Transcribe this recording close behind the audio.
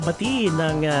Bati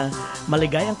ng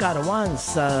maligayang kaarawan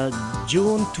sa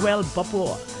June 12 pa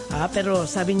po. Pero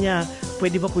sabi niya,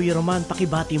 pwede ba Kuya Roman,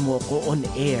 pakibati mo ko on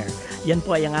air. Yan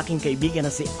po ay ang aking kaibigan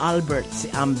na si Albert, si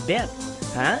Ambet,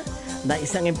 na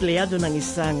isang empleyado ng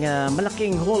isang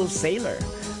malaking wholesaler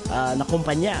na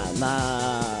kumpanya na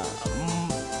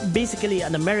basically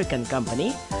an American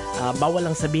company. Bawal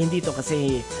lang sabihin dito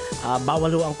kasi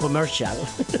bawal ho ang commercial.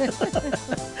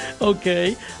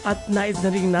 Okay. At nais na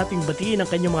rin nating batiin ang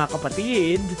kanyang mga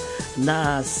kapatid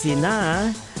na sina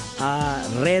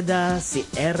Reda, si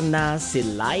Erna, si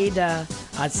Laida,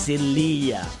 at si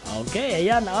Lia. Okay,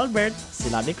 ayan Albert,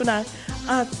 sinabi ko na.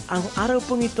 At ang araw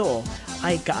pong ito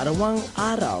ay kaarawang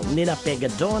araw nina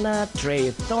Pegadona, Trey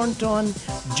Thornton,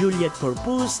 Juliet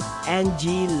Corpus,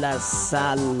 Angie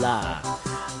Lasala.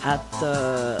 At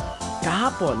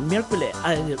kahapon,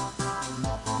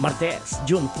 Martes,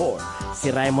 June 4,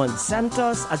 si Raymond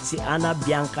Santos at si Ana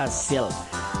Bianca Silv.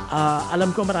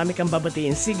 Alam ko marami kang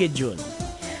babatiin. Sige, June.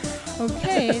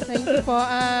 Okay, thank you po.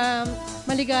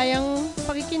 Maligayang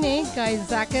pakikinig kay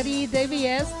Zachary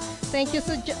Davies. Thank you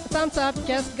so thumbs up,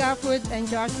 Jess Garfoot and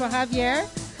Joshua Javier,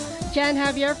 Jan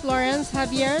Javier, Florence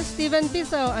Javier, Steven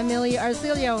Piso, Amelia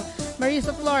Arcilio,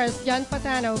 Marisa Flores, John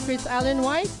Patano, Chris Allen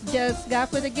White, Jess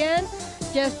Garfoot again,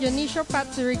 Jess Dionisio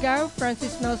Patsurigaw,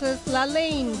 Francis Noses,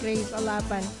 Lalaine, Grace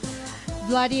Alapan,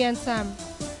 Bloody and Sam,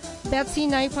 Betsy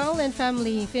Naipal and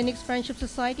family, Phoenix Friendship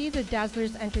Society, The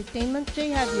Dazzlers Entertainment,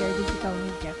 J. Javier, Digital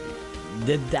Media.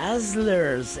 The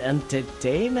Dazzlers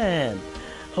Entertainment.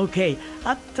 Okay,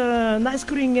 at nais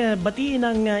ko rin batiin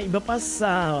ng iba pa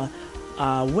sa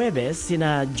Webes,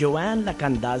 sina Joanne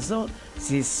Lacandazo,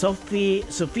 si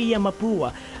Sofia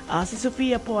Mapua. Si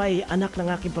Sofia po ay anak ng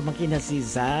aking pamangkin na si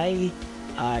Zay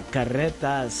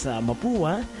Carretas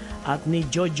Mapua at ni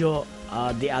Jojo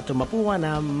De Ato Mapua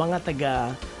na mga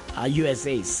taga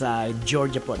USA sa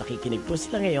Georgia po. Nakikinig po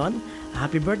sila ngayon.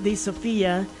 Happy birthday,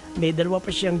 Sofia. May dalawa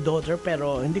pa siyang daughter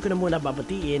pero hindi ko na muna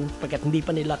babatiin pagkat hindi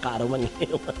pa nila kaarawan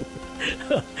ngayon.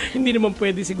 Hindi naman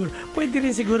pwede siguro. Pwede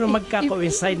rin siguro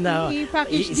magka-coincide na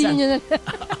i-package din nyo na.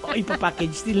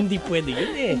 Ipapackage din, hindi pwede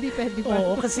yun eh. Hindi pwede pa.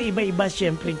 Oo, kasi iba-iba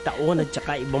syempre yung taon at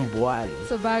saka ibang buwan.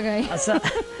 So bagay.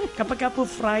 Kapag po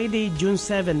Friday, June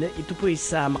 7, ito po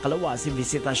sa Makalawa, si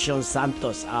Visitacion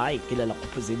Santos. Ay, kilala ko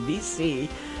po si DC.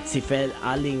 Si Fel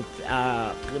Aling,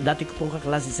 dati ko pong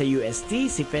kaklase sa UST,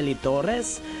 si Feli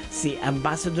Torres, si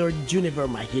Ambassador Juniper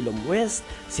Mahilom West,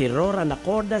 si Rora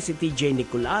Nacorda, si TJ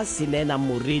Nicolas, si Nena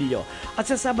Murillo. At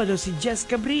sa Sabado, si Jess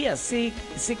Cabrias, si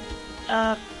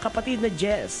kapatid na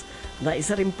Jess, na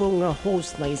isa rin pong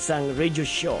host ng isang radio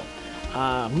show.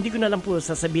 Hindi ko na lang po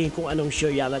sasabihin kung anong show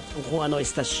yan at kung anong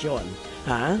estasyon.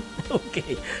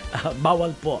 Okay.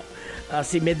 Bawal po.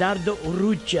 Si Medardo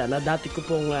Urrutia na dati ko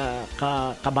pong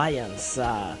kabayan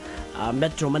sa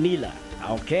Metro Manila.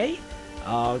 Okay?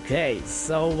 Okay.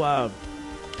 So,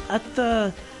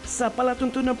 sa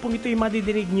palatuntunan pong ito,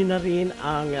 madidinig nyo na rin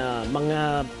ang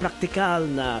mga praktikal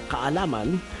na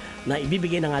kaalaman na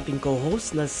ibibigay ng ating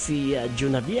co-host na si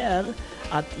June Javier.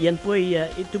 At yan po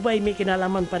ito ba may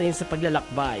kinalaman pa rin sa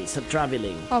paglalakbay, sa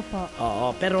traveling? Opo.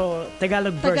 Oo, pero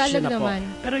Tagalog version na naman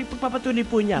po. Pero ipagpapatuloy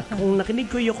po niya. Kung nakinig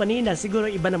ko yung kanina,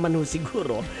 siguro iba naman ho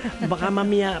siguro. Baka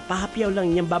mamaya pahapyaw lang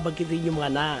niyang babanggitin yung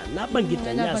mga nabanggit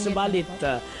na niya. Subalit,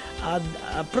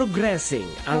 progressing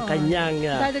ang kanyang...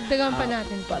 dadagdagan pa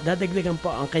natin. Dadagdagan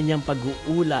po ang kanyang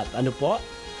pag-uulat. Ano po?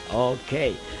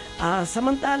 Okay.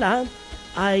 Samantala,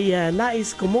 ay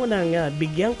nais ko munang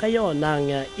bigyan kayo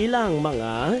ng ilang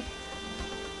mga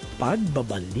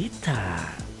pagbabalita.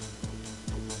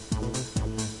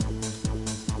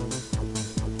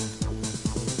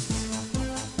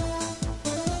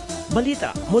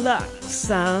 Balita mula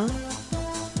sa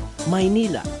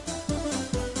Maynila.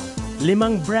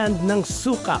 5 brand ng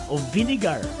suka o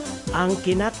vinegar ang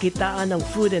kinakitaan ng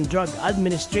Food and Drug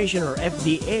Administration or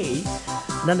FDA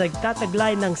na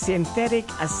nagtataglay ng synthetic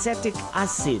acetic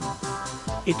acid.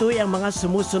 Ito ay ang mga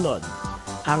sumusunod.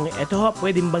 Ito ho,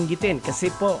 pwedeng banggitin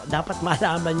kasi po dapat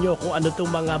malaman nyo kung ano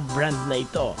itong mga brand na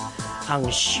ito. Ang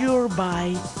Sure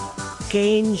by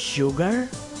Cane Sugar,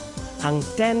 ang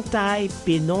Tentai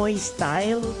Pinoy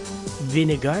Style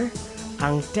Vinegar,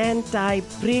 ang Tentai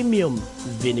Premium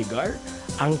Vinegar,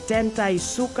 ang Tentai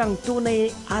Sukang Tunay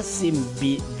Asim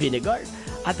Vinegar,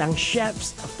 at ang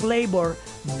Chef's Flavor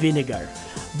Vinegar.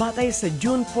 Batay sa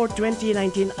June 4,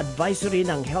 2019 advisory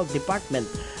ng Health Department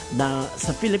na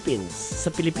sa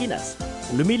Pilipinas,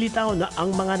 lumilitaw na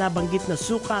ang mga nabanggit na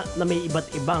suka na may iba't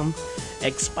ibang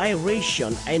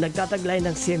expiration ay nagtataglay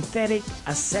ng synthetic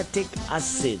acetic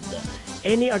acid.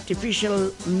 Any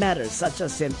artificial matter such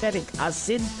as synthetic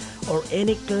acid or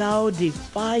any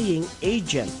cloudifying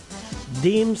agent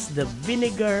deems the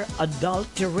vinegar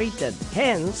adulterated.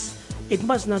 Hence, it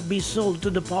must not be sold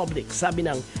to the public, sabi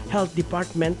ng Health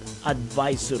Department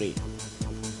Advisory.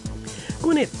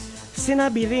 Ngunit,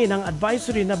 sinabi rin ng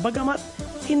advisory na bagamat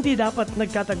hindi dapat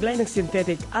nagtataglay ng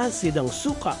synthetic acid ang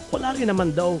suka, wala rin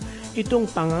naman daw itong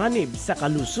panganib sa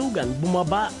kalusugan.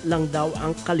 Bumaba lang daw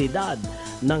ang kalidad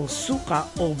ng suka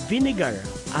o vinegar,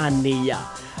 aniya.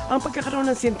 Ang pagkakaroon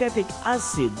ng synthetic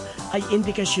acid ay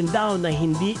indikasyon daw na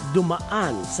hindi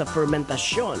dumaan sa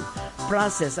fermentasyon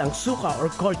process ang suka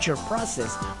or culture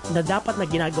process na dapat na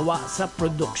ginagawa sa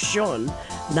produksyon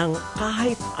ng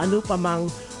kahit ano pa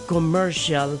mang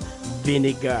commercial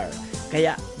vinegar.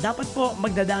 Kaya dapat po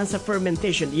magdadaan sa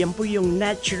fermentation. Yan po yung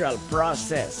natural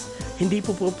process. Hindi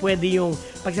po pwede yung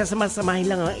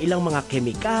pagsasama-samahin lang ang ilang mga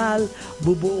chemical,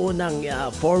 bubuo ng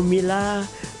formula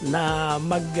na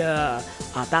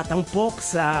tatangpok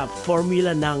sa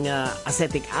formula ng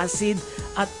acetic acid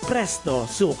at presto,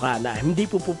 suka na. Hindi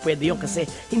po pwede yun kasi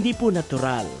hindi po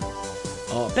natural.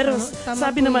 Pero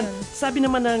sabi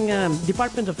naman ng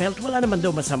Department of Health, wala naman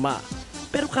daw masama.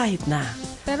 Pero kahit na.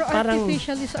 Pero parang,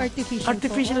 artificial is artificial.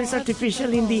 Artificial is artificial,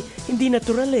 hindi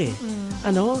natural eh.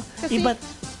 Ano? Kasi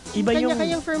Iba yung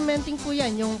kanya-kanyang fermenting po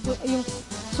yan. Yung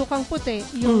sukang puti,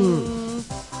 yung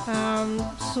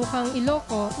sukang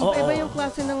Ilocos, iba yung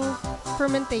klase ng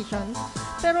fermentation.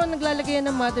 Pero naglalagay yan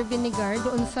ng mother vinegar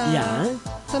doon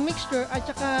sa mixture at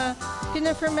saka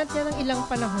kina-ferment niya ng ilang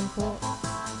panahon po.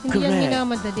 Hindi yan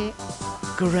minamadali.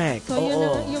 Correct. So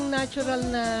yun yung natural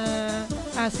na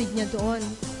acid niya doon.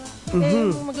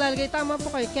 Maglalagay, tama po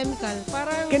kayo, chemical.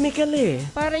 Chemical eh.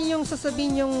 Parang yung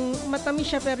sasabihin yung matamis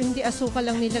siya pero hindi asukal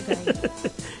lang nilagay.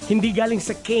 Hindi galing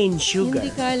sa cane sugar.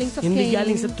 Hindi galing sa Hindi cane.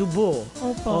 galing sa tubo.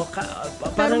 Opo.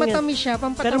 Pero matamis siya,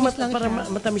 pampatamis lang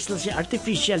siya. Matamis lang siya.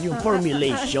 Artificial yung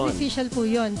formulation. Artificial po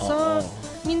yun. So,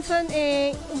 minsan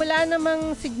wala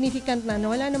namang significant na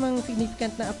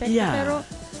effect. Yeah.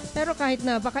 Pero kahit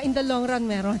na, baka in the long run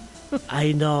meron.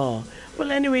 I know.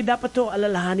 Well, anyway, dapat to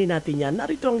alalahanin natin yan.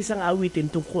 Narito ang isang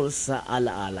awitin tungkol sa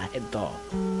alaala. Ito.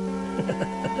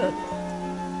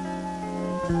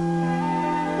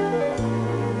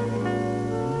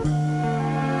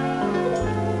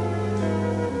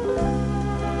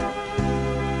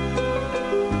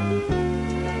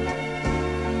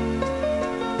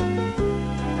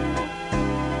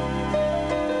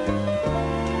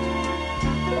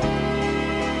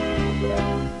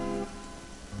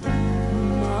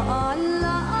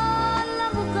 Maalaala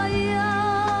mo kaya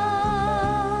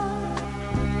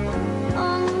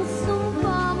ang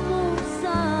sumpa mong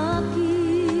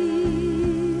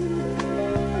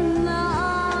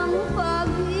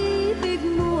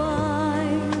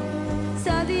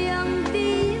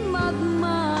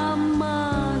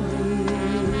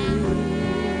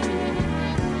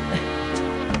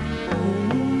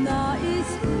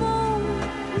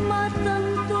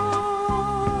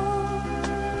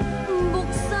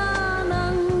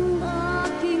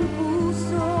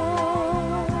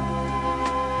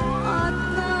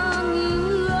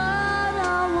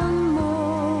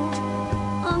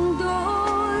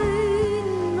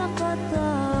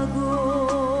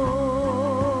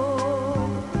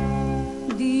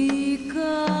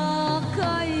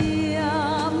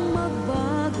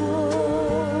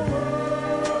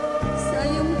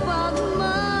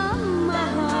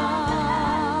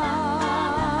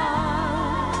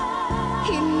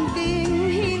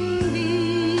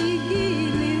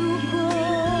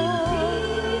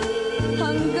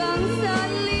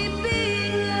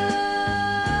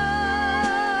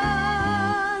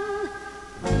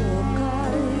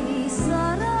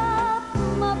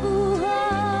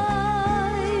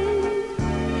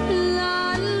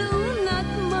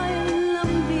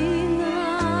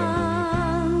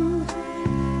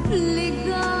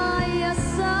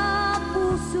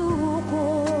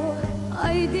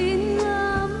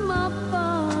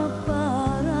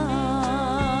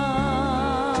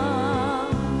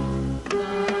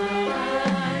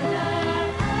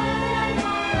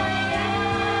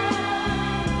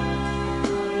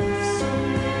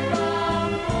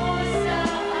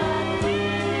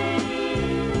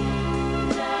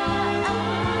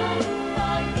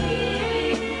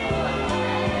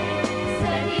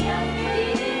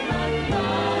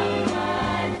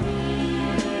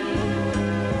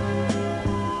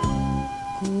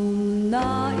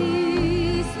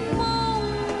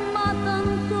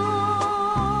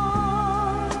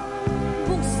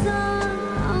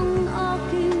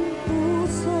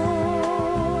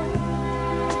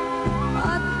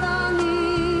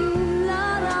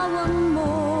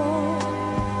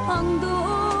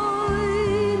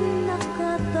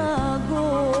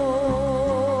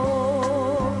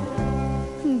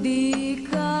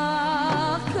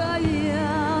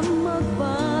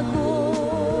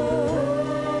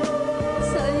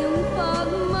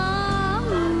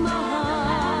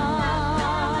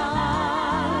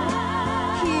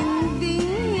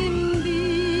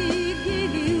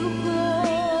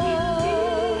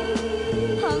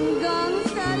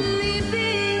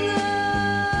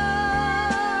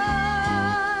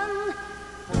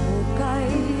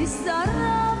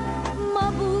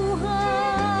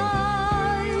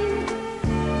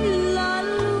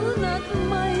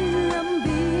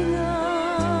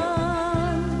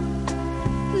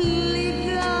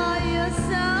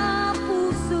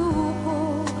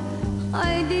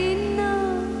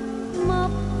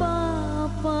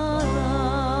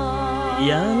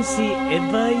Yan si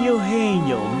Eva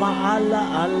Eugenio,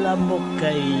 bahala alam mo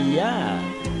kaya.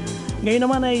 Ngayon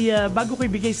naman ay bago ko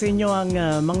ibigay sa inyo ang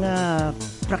mga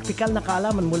praktikal na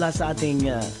kaalaman mula sa ating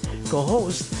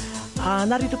co-host,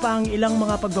 narito pa ang ilang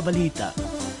mga pagbabalita.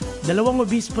 2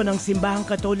 obispo ng Simbahang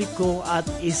Katoliko at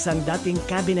isang dating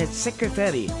cabinet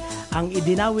secretary ang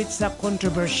idinawit sa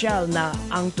kontrobersyal na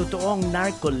Ang Totoong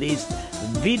Narco List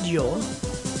video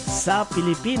sa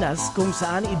Pilipinas, kung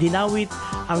saan idinawit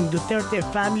ang Duterte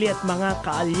family at mga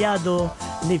kaalyado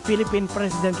ni Philippine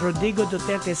President Rodrigo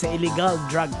Duterte sa illegal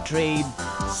drug trade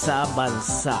sa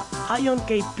bansa. Ayon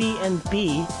kay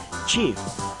PNP Chief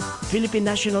Philippine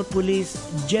National Police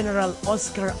General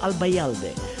Oscar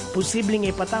Albayalde, posibleng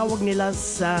ipatawag nila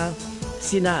sa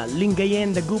sina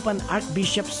Lingayen Dagupan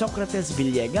Archbishop Socrates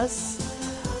Villegas.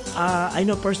 I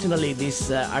know personally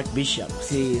this Archbishop,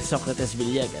 si Socrates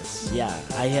Villegas. Yeah,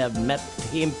 I have met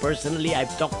him personally.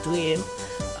 I've talked to him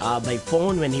by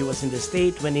phone when he was in the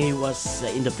state, when he was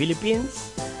in the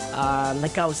Philippines.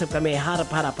 Nagkausap kami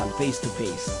harap-harapan,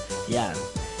 face-to-face. Yan.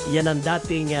 Yan ang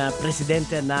dating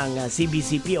presidente ng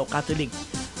CBCP o Catholic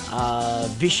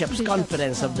Bishops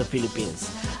Conference of the Philippines.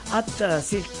 At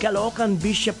si Caloocan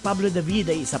Bishop Pablo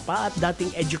David ay isa pa, at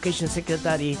dating Education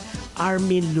Secretary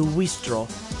Armin Luistro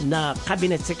na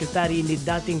Cabinet Secretary ni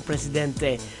dating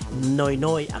Presidente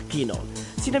Noynoy Aquino.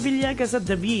 Sina Villegas at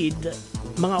David,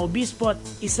 mga obispo, at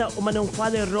isa umanong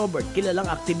Father Robert, kilalang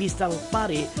aktivistang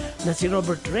pari na si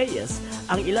Robert Reyes,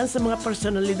 ang ilan sa mga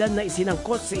personalidad na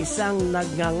isinangkot sa isang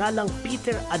nagngangalang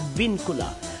Peter Advincula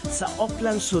sa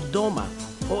Auckland, Sodoma,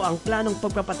 o ang planong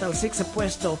pagpapatalsik sa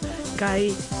pwesto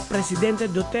kay Presidente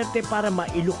Duterte para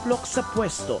mailuklok sa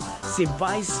pwesto si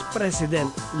Vice President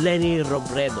Leni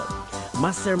Robredo.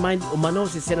 Mastermind umano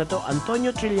si Senator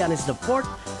Antonio Trillanes IV,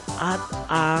 at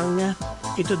ang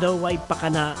ito daw ay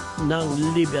pakana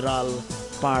ng Liberal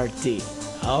Party.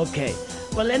 Okay.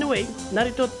 Well, anyway,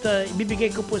 narito at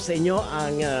ibibigay ko po sa inyo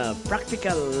ang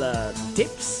practical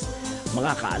tips,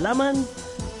 mga kaalaman,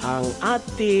 ang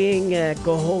ating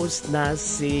co-host na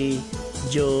si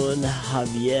June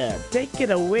Javier. Take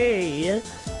it away,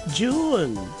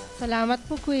 June. Salamat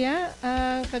po, Kuya.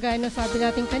 Kagaya na sabi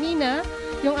natin kanina,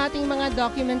 yung ating mga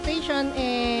documentation,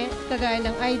 kagaya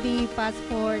ng ID,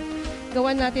 passport,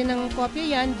 gawan natin ng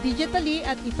kopya yan digitally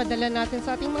at ipadala natin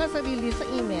sa ating mga sarili sa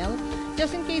email,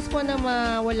 just in case po na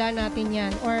mawala natin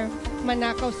yan or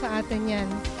manakaw sa atin yan.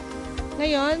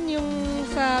 Ngayon, yung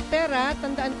sa pera,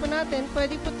 tandaan po natin,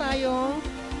 pwede po tayong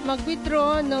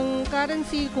mag-withdraw ng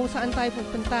currency kung saan tayo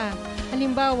pupunta.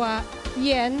 Halimbawa,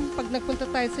 yen, pag nagpunta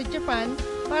tayo sa Japan,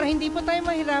 para hindi po tayo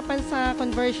mahirapan sa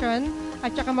conversion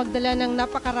at saka magdala ng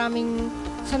napakaraming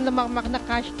sandamakmak na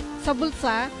cash sa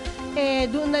bulsa,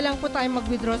 doon na lang po tayo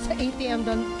mag-withdraw sa ATM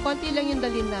doon. Konti lang yung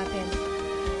dalhin natin.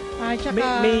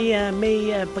 Tsaka,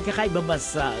 may pagkakaiba ba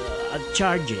sa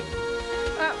charging?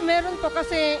 Meron po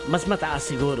kasi mas mataas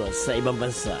siguro sa ibang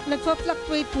bansa.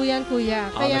 Nagpa-fluctuate po yan,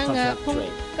 Kuya. Kaya nga,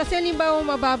 kasi halimbawa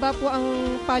mababa po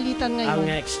ang palitan ngayon.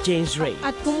 Ang exchange rate.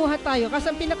 At kumuha tayo.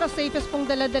 Kasi ang pinaka-safest pong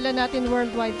dala-dala natin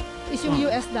worldwide is yung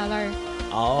US dollar.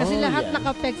 Kasi lahat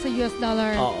nakapeg sa US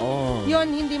dollar. Yun,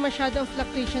 hindi masyado ang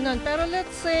fluctuation nun. Pero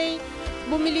let's say,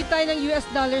 bumili tayo ng US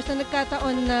dollars na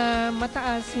nagkataon na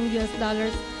mataas yung US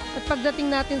dollars. At pagdating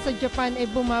natin sa Japan,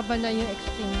 bumaba na yung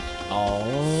exchange.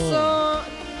 So,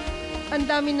 ang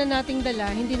dami na nating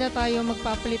dala, hindi na tayo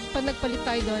magpapalit. Pag nagpalit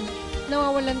tayo doon,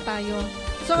 nawawalan tayo.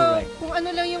 So, correct. Kung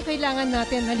ano lang yung kailangan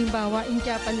natin, halimbawa, in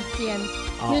Japanese yen,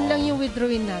 yun lang yung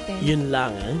withdrawin natin. Yun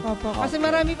lang, Opo. Kasi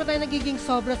marami pa tayo nagiging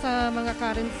sobra sa mga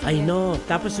currency. I know.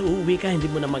 Tapos uuwi ka, hindi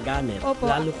mo na magamit.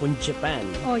 Opo. Lalo kung Japan.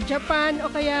 Japan,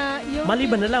 o kaya yung...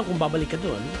 Maliban na lang kung babalik ka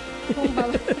doon.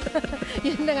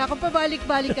 Yan na nga. Kung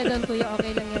pabalik-balik ka doon, Kuya,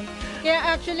 okay lang yan.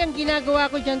 Kaya actually, ang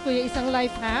ginagawa ko dyan, Kuya, isang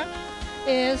life hack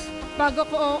is, bago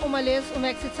ko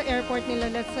umexit sa airport nila,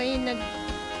 let's say,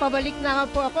 nagpabalik na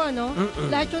po ako,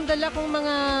 lahat yung dala kong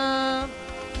mga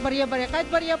barya-barya, kahit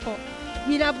barya po,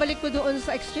 binabalik ko doon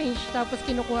sa exchange, tapos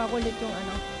kinukuha ko ulit yung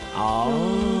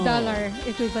yung dollar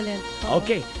equivalent.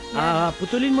 Okay.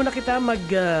 Putulin muna kita,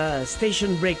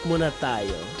 mag-station break muna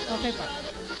tayo. Okay pa.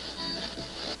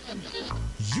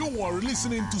 You are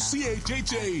listening to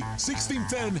CHHA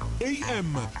 1610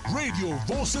 AM Radio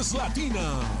Voces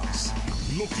Latinas.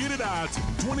 Located at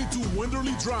 22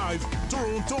 Wenderley Drive,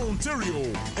 Toronto,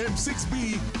 Ontario,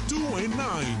 M6B 2 and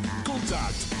 9.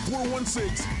 Contact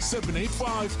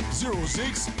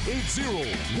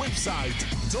 416-785-0680. Website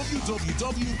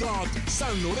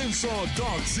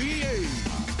www.sanlorenzo.ca.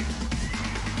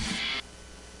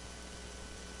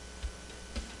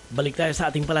 Balik tayo sa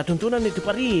ating palatuntunan. Ito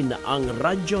pa rin ang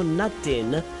radyo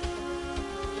natin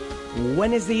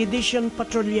Wednesday edition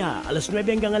Patrolya, alas 9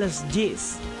 hanggang alas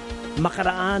 10.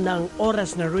 Makaraan ang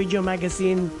oras na Radio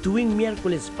Magazine tuwing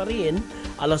Miyerkules pa rin,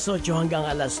 alas 8 hanggang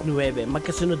alas 9.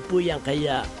 Magkasunod po yan,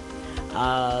 kaya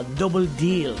double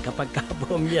deal kapag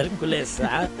po Miyerkules.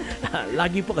 Ha?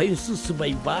 Lagi po kayong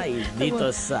susubaybay dito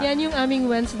sa... Yan yung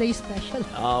aming Wednesday special.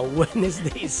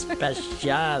 Wednesday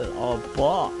special.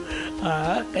 Opo.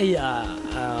 Kaya,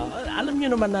 alam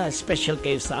nyo naman na special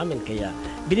kayo sa amin. Kaya,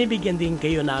 binibigyan din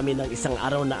kayo namin ng isang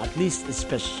araw na at least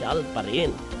special pa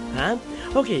rin. Ha?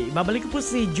 Okay, babalik ko po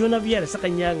si June Javier sa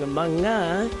kanyang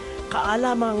mga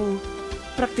kaalamang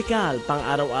praktikal pang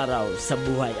araw-araw sa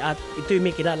buhay. At ito'y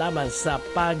may kinalaman sa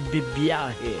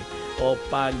pagbibiyahe o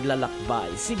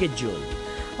paglalakbay. Sige, June.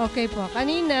 Okay po.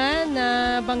 Kanina,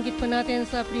 nabanggit po natin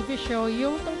sa previous show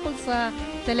yung tungkol sa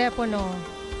telepono,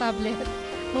 tablet,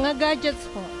 mga gadgets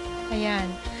po. Ayan.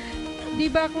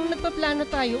 Diba kung nagpaplano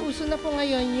tayo, uso na po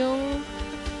ngayon yung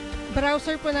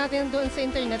browser po natin doon sa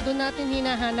internet. Doon natin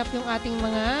hinahanap yung ating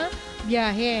mga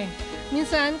biyahe.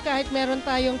 Minsan, kahit meron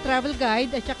tayong travel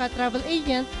guide at saka travel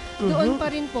agent, doon pa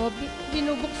rin po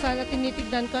binubuksan at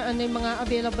tinitignan ko ano yung mga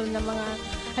available na mga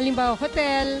halimbawa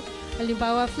hotel,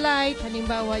 halimbawa flight,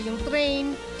 halimbawa yung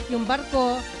train, yung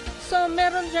barko. So,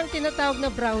 meron siyang tinatawag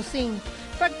na browsing.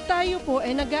 Pag tayo po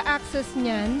ay nag-a-access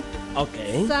niyan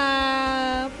sa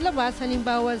labas,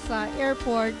 halimbawa sa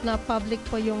airport na public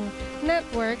po yung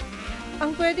network,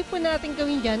 ang pwede po natin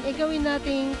gawin dyan ay gawin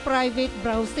nating private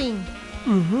browsing.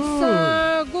 Sa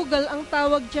Google, ang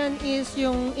tawag dyan is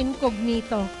yung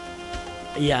incognito.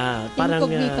 Yeah,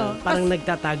 parang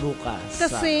nagtatago ka.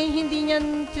 Kasi hindi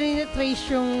niyan trace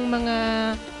yung mga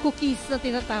cookies na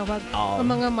tinatawag o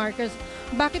mga markers.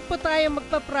 Bakit po tayo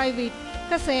magpa-private?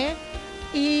 Kasi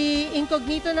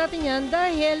i-incognito natin yan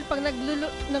dahil pag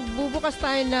nagbubukas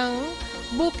tayo ng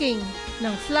booking,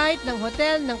 ng flight, ng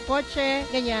hotel, ng kotse,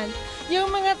 ganyan, yung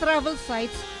mga travel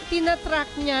sites, tinatrack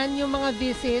niyan yung mga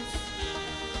visits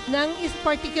ng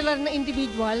particular na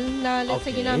individual na let's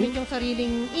say ginamit yung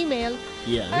sariling email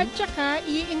at saka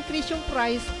i-increase yung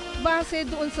price base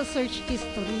doon sa search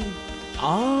history.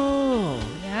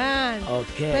 Yan.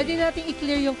 Okay. Pwede natin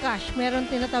i-clear yung cache. Meron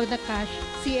tinatawag na cache,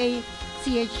 C-A-C-H-E,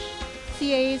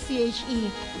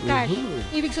 cache.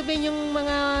 Ibig sabihin yung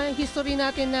mga history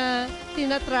natin na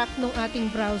tinatrack ng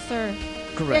ating browser.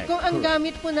 Correct. Kung ang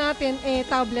gamit po natin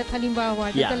tablet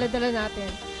halimbawa, dala-dala natin.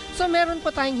 So, meron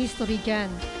po tayong history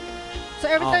dyan. So,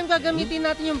 every time gagamitin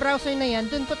natin yung browser na yan,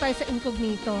 dun po tayo sa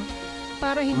incognito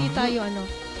para hindi tayo,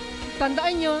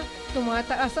 tandaan nyo,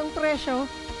 tumataas ang presyo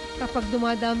kapag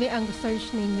dumadami ang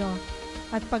search ninyo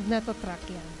at pag natotrack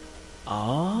yan.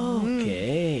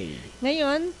 Okay.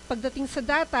 Ngayon, pagdating sa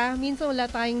data, minsan wala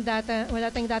tayong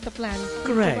data plan.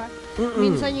 Correct.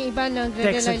 Minsan yung iba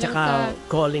nag-rely lang sa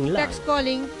calling lang. text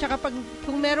calling, tsaka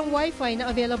kung merong wifi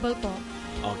na available po.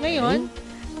 Okay. Ngayon,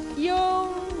 yung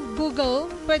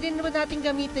Google, pwede naman natin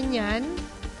gamitin yan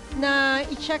na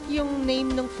i-check yung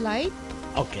name ng flight.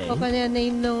 Okay. O kanya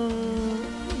name ng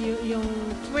yung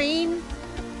train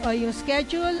o yung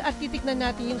schedule at titignan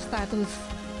natin yung status.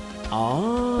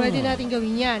 Pwede natin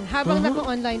gawin yan habang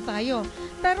naka-online tayo.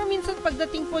 Pero minsan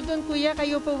pagdating po doon, kuya,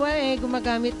 kayo po ba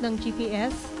gumagamit ng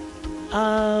GPS?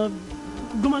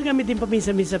 Gumagamit din pa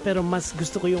minsan-minsan pero mas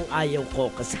gusto ko yung ayaw ko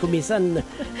kasi kuminsan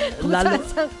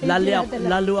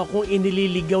lalo akong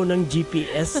inililigaw ng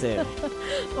GPS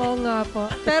Oo nga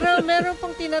po. Pero meron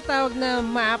pong tinatawag na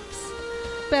maps.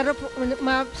 Pero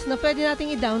maps na pwede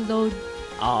nating i-download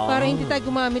para hindi tayo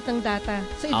gumamit ng data.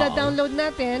 So i-download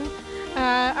natin.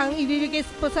 Ang ibibigay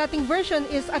po sa ating version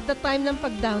is at the time ng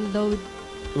pag-download.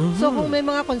 So kung may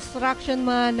mga construction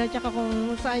man at saka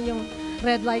kung saan yung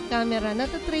red light camera,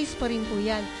 natatrace pa rin po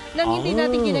yan nang hindi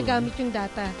natin ginagamit yung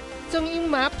data. So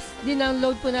yung maps,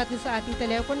 dinownload po natin sa ating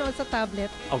telepono o sa tablet.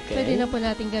 Pwede na po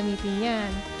natin gamitin yan.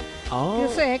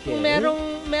 Kasi kung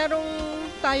merong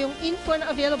tayong info na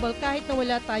available kahit na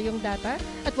wala tayong data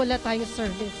at wala tayong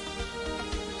service.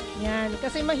 Yan.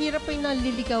 Kasi mahirap po yung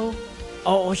naliligaw.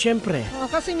 Oo, syempre.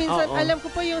 Kasi minsan, alam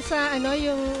ko po yung sa,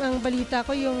 yung ang balita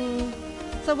ko, yung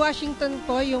sa Washington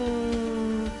po, yung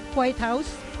White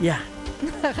House. Yeah.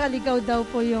 Nakakaligaw daw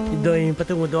po yung... Doon yung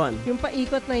patungo doon. Yung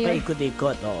paikot na yun.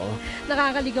 Paikot-ikot, oo.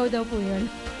 Nakakaligaw daw po yun.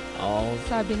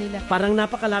 Sabi nila. Parang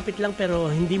napakalapit lang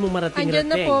pero hindi mo marating-rating. Andyan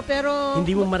na po pero...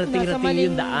 Hindi mo marating-rating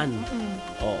yung daan.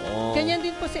 Oo. Ganyan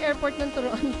din po sa airport ng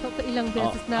Toronto. Ilang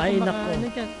beses na ako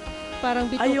dyan. Parang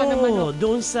bito ka naman.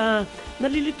 Doon sa...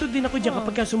 Nalilito din ako dyan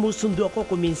kapag sumusundo ako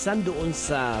kuminsan doon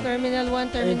sa... Terminal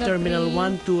 1, Terminal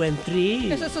 1, 2, and 3.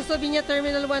 Kasi sasabihin niya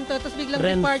Terminal 1 to, tapos biglang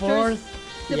Renforth.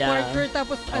 departure,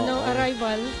 tapos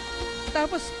arrival.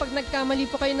 Tapos, pag nagkamali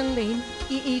po kayo ng lane,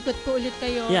 iikot po ulit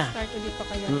kayo, start ulit po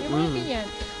kayo. Yung mga ganyan.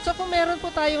 So, kung meron po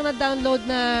tayong na-download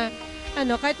na,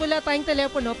 kahit wala tayong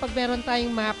telepono, pag meron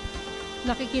tayong map,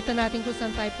 nakikita natin kung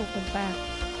saan tayo pupunta.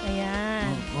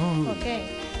 Ayan.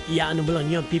 Okay. Iyaano mo lang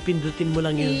yun, pipindutin mo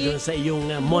lang yun doon sa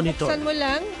iyong monitor. Buksan mo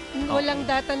lang, walang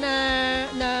data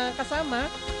na kasama,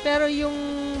 pero yung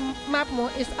map mo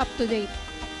is up to date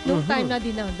nung time na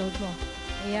dinownload mo.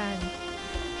 Ayan.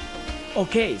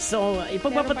 Okay, so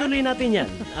ipagpapatuloy natin yan.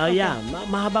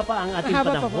 Mahaba pa ang ating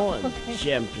panahon. Okay.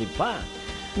 Siyempre pa.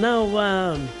 Now,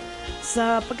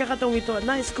 sa pagkakataong ito,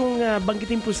 nais kong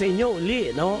banggitin po sa inyo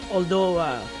uli, no? Although,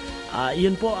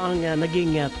 yun po ang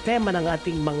naging tema ng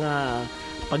ating mga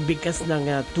pagbigkas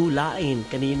ng tulain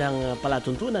kaninang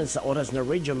palatuntunan sa Oras na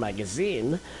Radio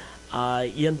Magazine.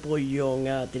 Yan po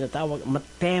yung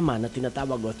tema na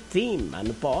tinatawag o theme.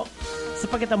 Ano po?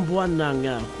 Sapagkat ang buwan ng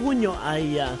Hunyo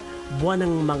ay buwan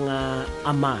ng mga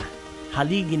ama,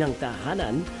 haligi ng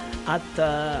tahanan, at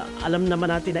alam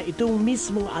naman natin na itong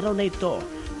mismong araw na ito,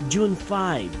 June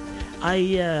 5,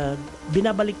 ay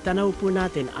binabalik tanaw po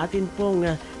natin, atin pong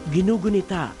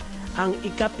ginugunita ang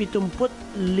ika-75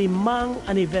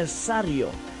 anibersaryo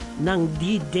ng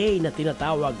D-Day na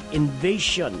tinatawag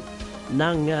invasion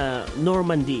ng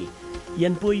Normandy.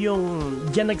 Yan po yung,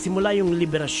 diyan nagsimula yung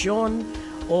liberasyon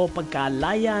o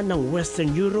pagkalaya ng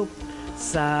Western Europe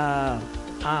sa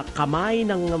kamay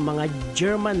ng mga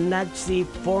German Nazi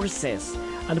forces.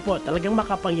 Ano po, talagang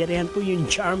makapangyarihan po yung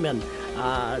German,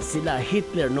 sila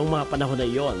Hitler noong mga panahon na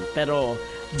yon. Pero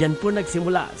diyan po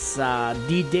nagsimula sa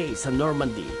D-Day sa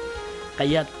Normandy.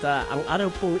 Kaya't ang araw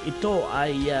pong ito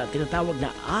ay tinatawag na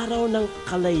araw ng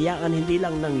kalayaan, hindi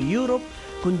lang ng Europe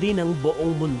kundi ng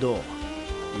buong mundo.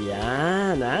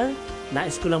 Yan,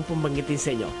 nais ko lang pong banggitin sa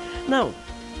inyo. Now,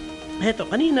 heto,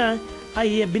 kanina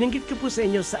ay binanggit ko po sa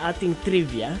inyo sa ating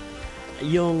trivia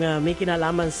yung may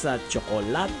kinalaman sa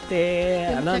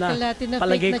tsokolate.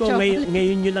 Palagay ko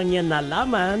ngayon nyo lang yan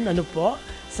nalaman. Ano po?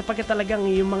 Sapagkat talagang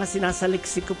yung mga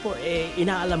sinasaliksik ko po,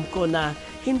 inaalam ko na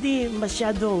hindi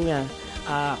masyadong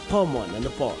common.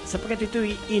 Ano po? Sapagkat ito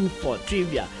yung info,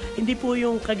 trivia. Hindi po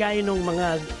yung kagaya ng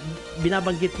mga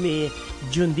binabanggit ni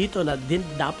June dito na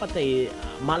dapat ay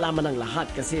malaman ng lahat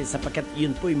kasi sapagkat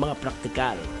yun po yung mga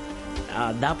praktikal.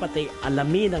 Dapat ay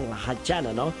alamin ng lahat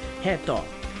yan, ano? Heto,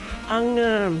 ang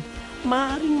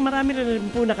marami rin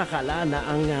po nakakala na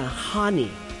ang honey,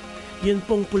 yun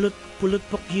pong pulot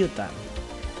pokyutan,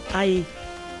 ay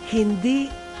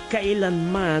hindi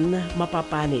kailanman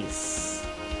mapapanis.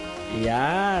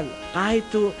 Yan. Kahit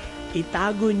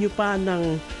itago nyo pa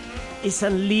ng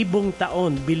 1,000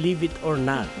 taon, believe it or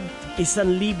not.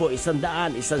 1,000,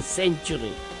 100, 1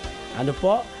 century. Ano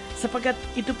po? Sapagkat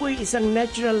ito po ay isang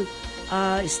natural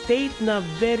state na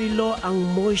very low ang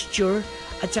moisture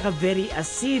at saka very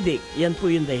acidic. Yan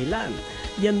po yung dahilan.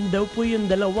 Yan daw po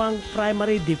yung dalawang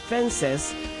primary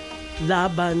defenses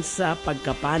laban sa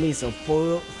pagkapanis of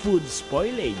food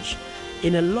spoilage.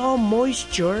 In a low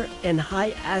moisture and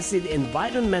high acid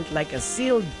environment like a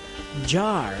sealed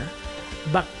jar,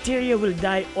 bacteria will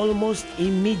die almost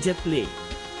immediately.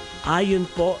 Ayon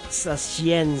po sa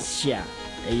siyensya.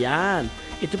 Ayan.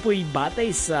 Ito po ay batay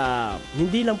sa,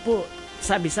 hindi lang po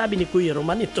sabi-sabi ni Kuya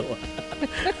Roman ito.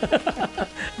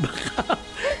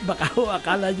 baka ho,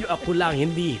 akala nyo ako lang,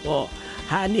 hindi ho.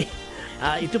 Honey,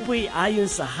 ito po ay ayon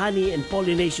sa Honey and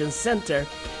Pollination Center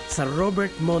sa Robert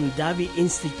Mondavi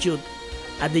Institute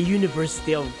at the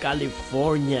University of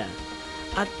California.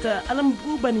 At alam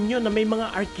po ba ninyo na may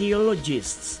mga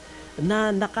archaeologists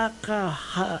na nakakahukay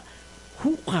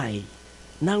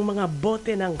ng mga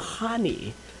bote ng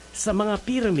honey sa mga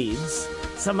pyramids,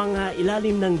 sa mga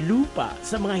ilalim ng lupa,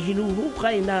 sa mga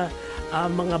hinuhukay na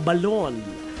mga balon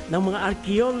ng mga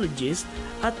archaeologists,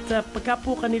 at pagka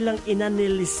po kanilang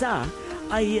inanalisa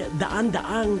ay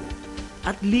daan-daang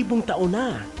at libong taon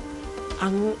na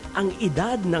ang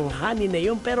edad ng honey na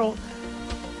yun. Pero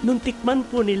nung tikman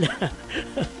po nila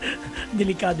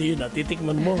delikado yun,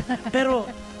 titikman mo, pero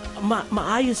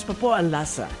maayos pa po ang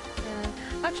lasa.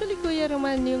 Actually, Kuya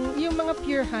Roman, yung mga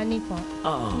pure honey po,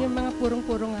 yung mga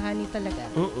purong-purong honey talaga.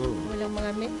 Walang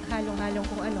mga halong-halong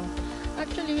kung ano.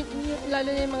 Actually, lalo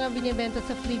na yung mga binibenta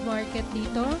sa flea market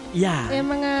dito, yung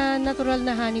mga natural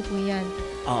na honey po yan.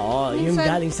 Oo, minsan, yung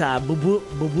galing sa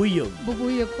bubuyog.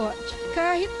 Bubuyog po.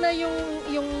 Kahit na yung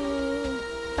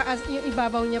taas, yung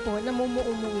ibabaw niya po,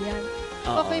 namumuumo yan.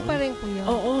 okay pa rin po yun.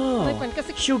 Oo. Okay pa rin. Kasi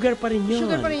sugar pa rin yun.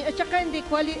 sugar pa rin. At saka hindi,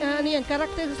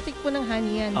 characteristic po ng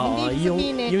honey yan. Oo, hindi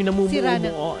sabihin yung sira na.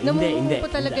 Hindi. Po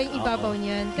talaga yung ibabaw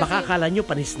niyan. Kasi, baka akala nyo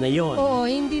panis na yun. Oo,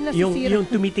 hindi nasisira. Yung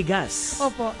tumitigas.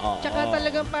 Opo. Tsaka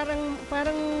talagang parang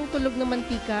tulog na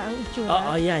mantika ang itsura.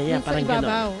 Oo, yan. Parang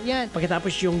ibabaw. gano'n. Yan.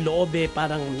 Pagkatapos yung loob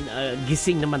parang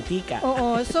gising na mantika.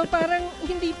 Oo. So parang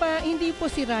hindi po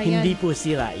sira yan. Hindi po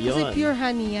sira yun. Kasi pure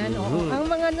honey yan. Oo. Ang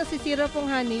mga nasisira pong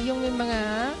honey, yung may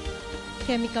mga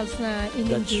chemicals na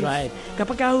in-induce. That's right.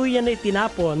 Kapag ho yan ay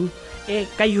tinapon,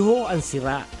 kayo ho ang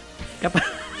sira. Kapag...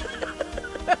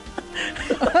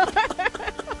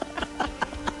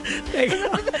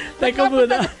 Teka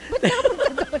muna.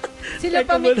 Sila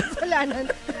pa may kasalanan.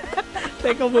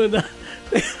 Teka muna.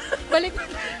 Balik pa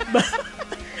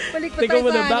Teka tayo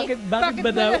muna, sa honey.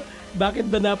 bakit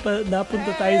ba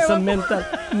napunta tayo sa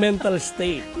mental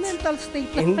state? Mental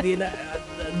state. Hindi na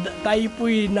tayo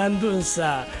po'y nandun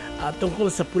sa tungkol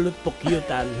sa pulot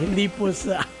pukyutan, hindi po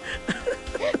sa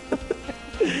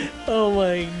oh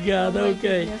my God,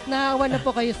 okay. Naawa na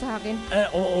po kayo sa akin.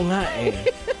 Oo nga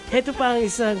Ito pa ang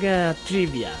isang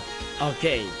trivia.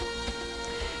 Okay.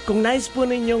 Kung nais po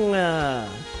ninyong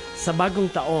sa bagong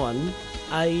taon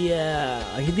ay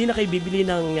hindi na kayo bibili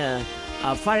ng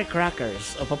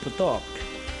firecrackers o paputok,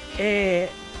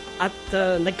 at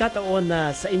nagkataon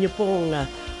na sa inyo pong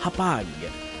hapag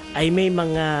ay may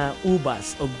mga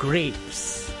ubas o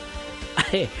grapes,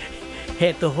 ay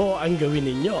heto ho ang gawin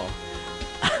ninyo.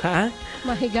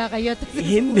 Mahiga kayo.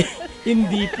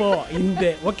 Hindi po.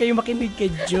 Huwag kayong makinig kay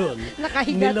June.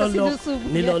 Nakahiga at sinusubok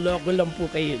yan. Niloloko lang po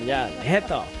kayo niyan.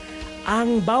 Heto,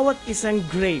 ang bawat isang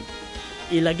grape,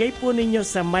 ilagay po ninyo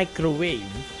sa microwave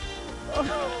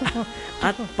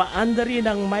at paanda rin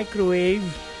ang microwave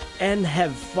and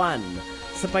have fun.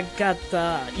 Sapagkat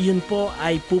yun po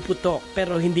ay puputok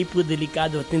pero hindi po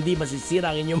delikado at hindi masisira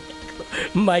ang inyong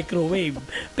microwave.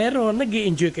 Pero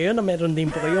nag-i-enjoy kayo na meron din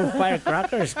po kayong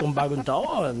firecrackers kung bagong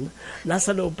taon.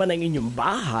 Nasa loob pa ng inyong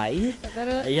bahay.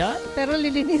 Pero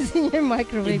lilinisin niyo yung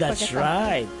microwave. That's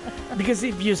right. Because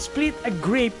if you split a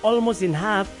grape almost in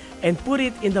half and put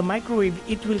it in the microwave,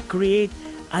 it will create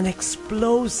an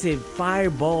explosive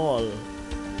fireball.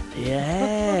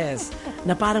 Yes.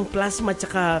 Na parang plasma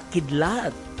tsaka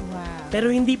kidlat. Wow. Pero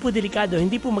hindi po delikado,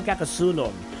 hindi po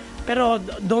magkakasulong. Pero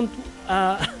don't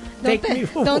take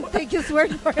his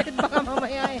word for it. Baka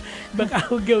mamaya baka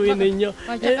ho gawin ninyo.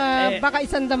 Baka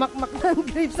isang damakmak ng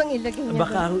grapes ang ilagay niya.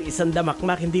 Baka ho isang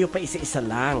damakmak, hindi ho pa isa-isa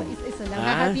lang. Isa-isa lang.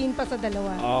 Hahatiin pa sa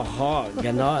dalawa. Oho,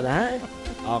 ganon ha?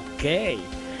 Okay.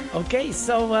 Okay,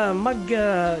 so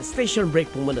mag-station break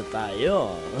po muna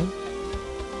tayo.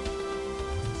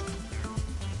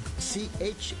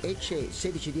 CHHA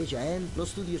 1610 AM, lo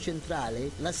studio centrale,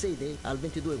 la sede al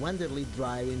 22 Wanderley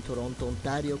Drive in Toronto,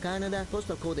 Ontario, Canada,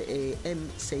 postal code è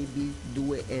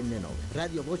M6B2N9.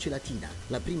 Radio Voce Latina,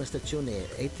 la prima stazione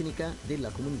etnica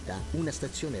della comunità, una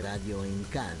stazione radio in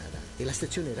Canada. E la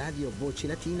stazione radio Voce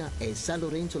Latina è San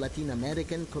Lorenzo Latin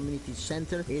American Community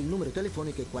Center e il numero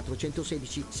telefonico è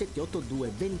 416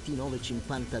 782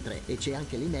 2953 e c'è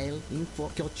anche l'email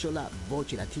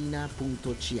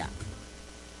info@vocelatina.ca.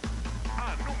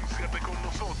 Anúnciate con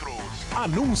nosotros.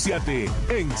 Anúnciate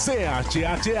en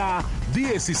CHHA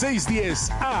 1610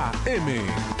 AM.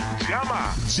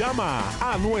 Llama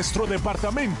a nuestro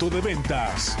departamento de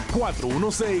ventas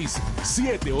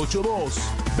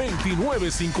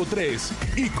 416-782-2953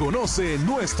 y conoce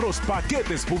nuestros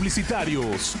paquetes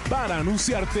publicitarios para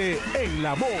anunciarte en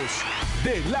la voz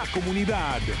de la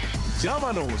comunidad.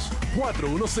 Llámanos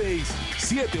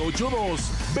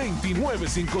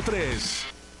 416-782-2953.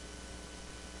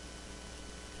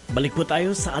 Balik po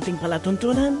tayo sa ating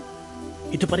palatuntunan.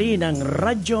 Ito pa rin ang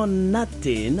radyo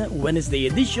natin,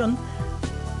 Wednesday edition.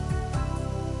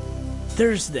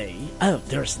 Thursday.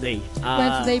 Wednesday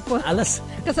po.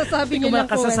 Kasasabi niyo lang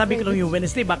po. Kasasabi ko lang yung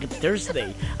Wednesday. Bakit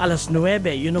Thursday? Alas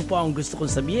 9. Yun po ang gusto kong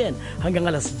sabihin.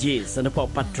 Hanggang alas 10. Ano po,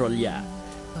 patrolya.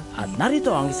 At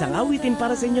narito ang isang awitin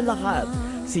para sa inyo lahat.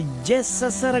 Si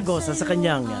Jessa Saragosa sa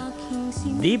kanyang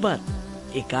Di Ba't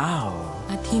Ikaw?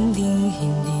 At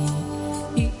hinding-hindi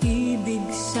iibig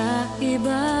sa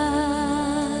iba,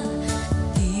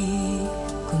 di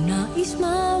ko nais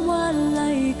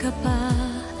mawalay ka pa.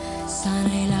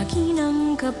 Sana'y lagi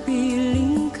nang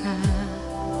kapiling ka,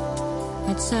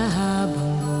 at sa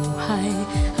habang buhay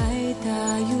ay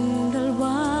tayong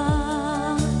dalawa.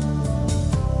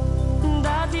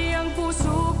 Dati ang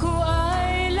puso ko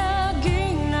ay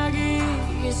laging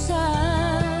nag-iisa,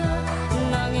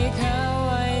 nang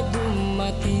ikaw ay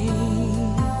dumating.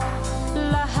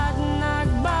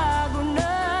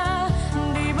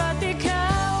 Di ba't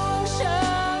ikaw ang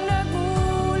siyang nagmumula?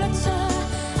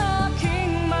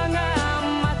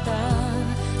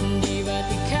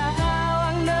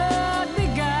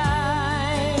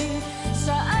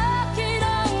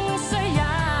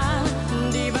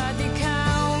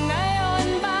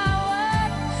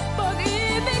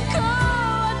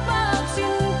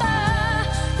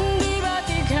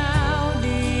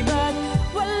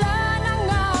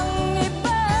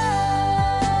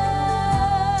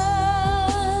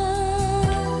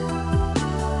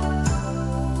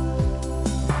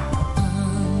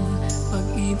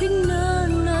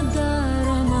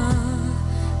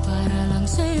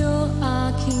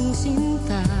 ang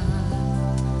sinta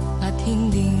at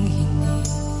hinding-hindi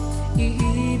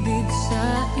iibig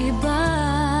sa iba.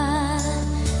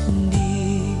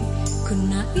 Hindi ko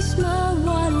nais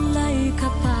mawalay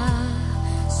ka pa,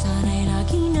 sana'y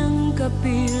lagi nang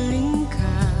kapiling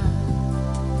ka,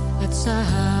 at sa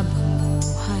habang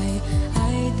buhay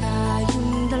ay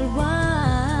tayong dalawa.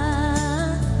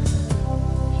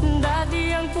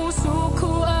 Dati ang puso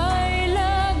ko ay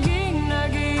laging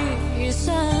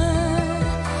nag-iisa,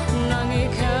 nang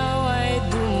ikaw ay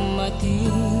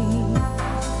dumating,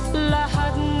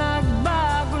 lahat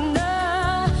nagbago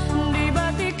na. Di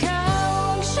ba't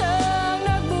ikaw ang siyang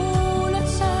nagbulat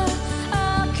sa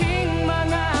aking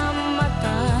mga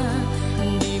mata?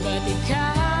 Di ba't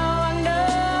ikaw ang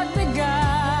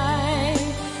nagbigay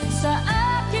sa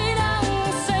akin ang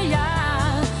saya?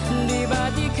 Di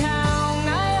ba't ikaw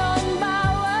ngayon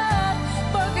bawat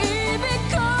pag-ibig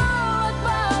ko at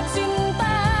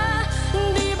pagsinta?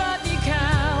 Di ba't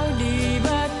ikaw, di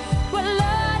ba't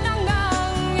wala nang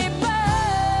ang iba?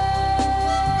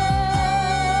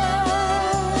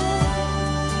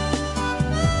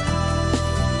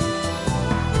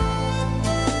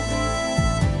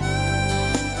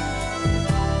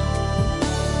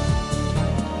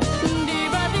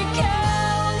 Di ba't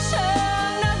ikaw ang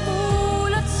siyang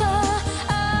nagbulat sa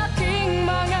aking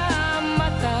mga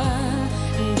mata?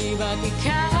 Di ba't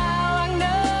ikaw ang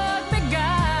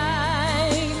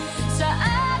nagbigay sa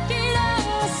akin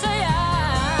ang saya?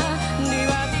 Di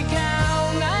ba't ikaw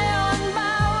ngayon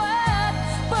bawat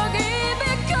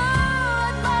pag-ibig ko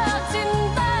at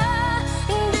pagsinta?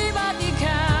 Di ba't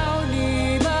ikaw,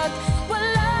 di ba't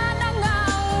wala nang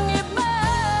ang iba?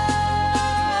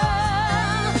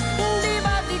 Di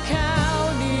ba't ikaw,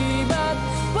 di ba't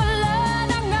wala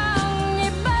nang ang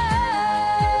iba?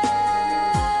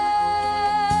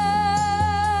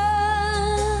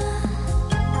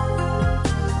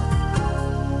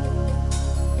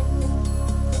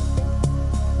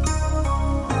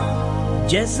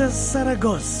 Jesus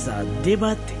Saragosa, di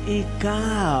ba't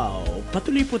ikaw?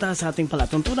 Patuloy po tayo sa ating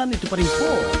palatuntunan. Ito pa rin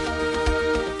po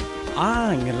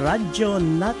ang radyo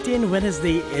natin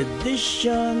Wednesday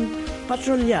edition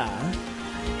Patrolya.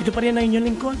 Ito pa rin ang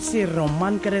inyong lingkod, si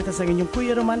Roman Caretas, ang inyong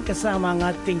Kuya Roman, kasama ang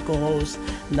ating co-host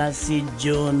na si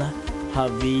John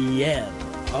Javier.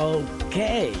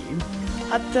 Okay.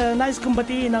 At nais kong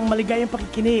batiin ang maligayang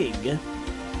pakikinig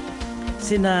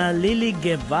sina Lily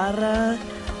Guevara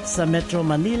sa Metro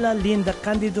Manila, Linda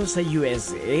Candido sa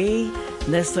USA,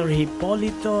 Nestor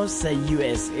Hipolito sa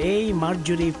USA,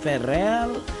 Marjorie Ferrer,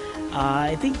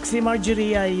 I think si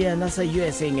Marjorie ay nasa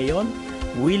USA ngayon,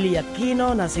 Willie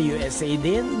Aquino nasa USA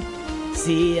din,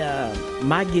 si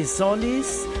Maggie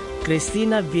Solis,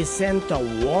 Christina Vicento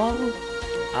Wong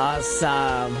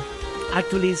sa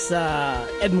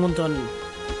Edmonton,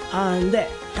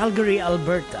 Calgary,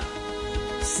 Alberta.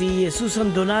 Si Susan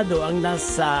Donado ang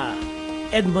nasa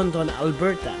Edmonton,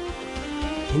 Alberta.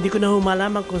 Hindi ko na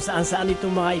humalaman kung saan-saan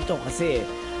itong mga ito kasi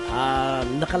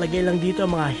nakalagay lang dito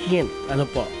ang mga hint. Ano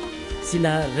po?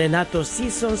 Sina Renato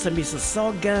Sison sa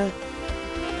Mississauga,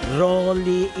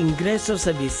 Rolly Ingreso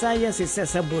sa Visayas, si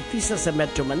Cesar Bautista sa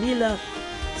Metro Manila,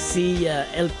 si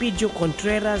Elpidio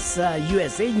Contreras sa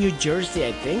USA, New Jersey,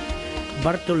 I think,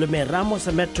 Bartolome Ramos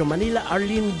sa Metro Manila,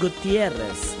 Arlene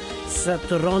Gutierrez sa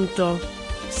Toronto,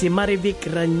 si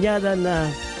Marivic Ranyada na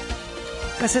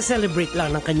kasi-celebrate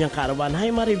lang ng kanyang karawan.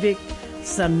 Hi Marivic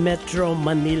sa Metro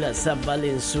Manila sa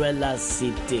Valenzuela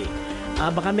City.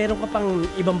 Baka meron ka pang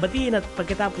ibang batiin at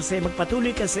pagkatapos ay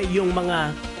magpatuloy ka sa iyong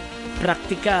mga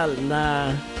practical na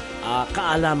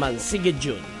kaalaman. Sige,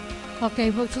 June.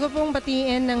 Okay, gusto ko pong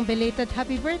batiin ng belated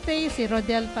happy birthday si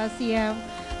Rodel Pasia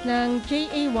ng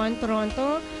JA1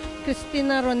 Toronto,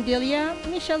 Christina Rondilla,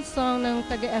 Michelle Song ng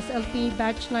taga-SLP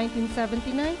Batch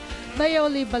 1979,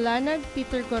 Bayoli Balanag,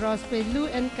 Peter Gorospe, Lou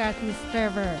and Kathy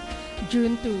Strever,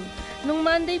 June 2. Nung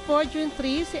Monday po, June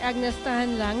 3, si Agnes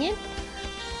Tahan Langit,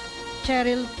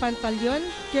 Cheryl Pantalion,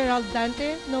 Gerald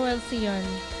Dante, Noel Sion.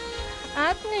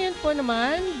 At ngayon po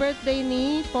naman, birthday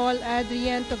ni Paul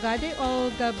Adrian Togade,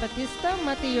 Olga Batista,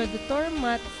 Mateo Dr.,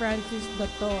 Matt Francis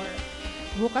Dr.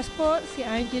 Bukas po, si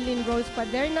Angeline Rose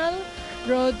Padernal,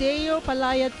 Rodeo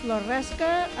Palayat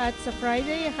Floresca, at sa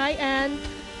Friday, Hi Ann,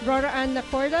 Rora Ann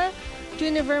Nacorda,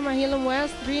 Juniver Mahilom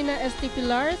West, Rina Esti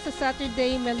Pilar, sa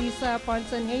Saturday, Melissa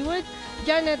Ponson Haywood,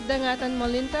 Janet Dangatan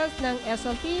Molintas ng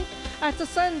SLP, at sa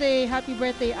Sunday, happy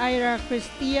birthday Ira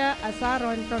Cristia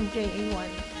Asaron from JA1.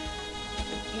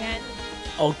 Yan.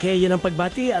 Okay, yun ang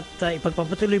pagbati at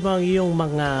ipagpapatuloy mo ang iyong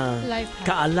mga Life hack.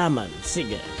 kaalaman.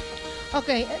 Sige.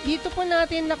 Okay, dito po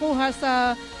natin nakuha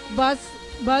sa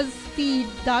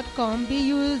BuzzFeed.com,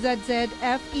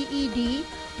 BuzzFeed.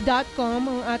 .com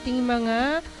ang ating mga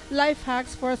life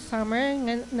hacks for summer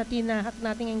na tinahak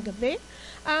natin ngayong gabi.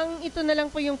 Ito na lang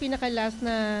po yung pinaka-last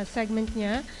na segment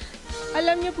niya.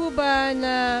 Alam niyo po ba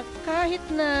na kahit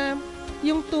na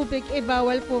yung tubig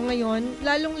bawal po ngayon,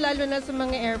 lalong-lalo na sa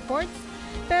mga airports,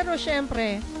 pero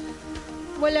syempre,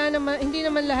 hindi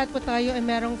naman lahat po tayo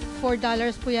merong $4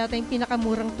 po yata yung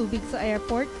pinakamurang tubig sa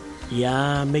airport.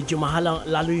 Yeah, medyo mahal,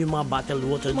 lalo yung mga bottled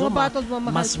water. Mga bottled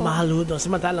mahal mas po. mahal doon.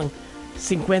 Samantalang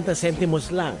 50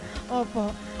 centimos lang. Opo.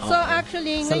 So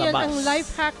actually, Sa ngayon, labas. ang life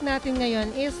hack natin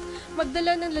ngayon is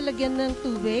magdala ng lalagyan ng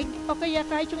tubig o kaya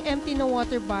kahit yung empty na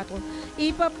water bottle.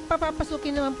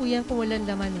 Papapasukin naman po yan kung walang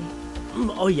laman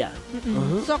Oh yeah.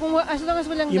 So kung as long as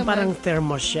walang Yung laman, parang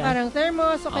thermos siya. parang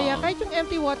thermos o kaya kahit yung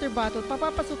empty water bottle,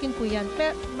 papapasukin po yan.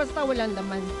 Basta walang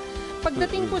laman.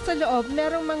 Pagdating po sa loob,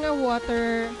 merong mga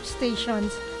water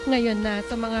stations ngayon na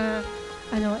sa mga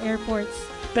airports.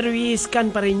 Pero i-scan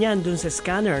pa rin yan dun sa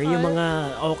scanner. Yung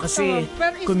mga, kasi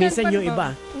pero i-scan kung minsan pa yung rin iba,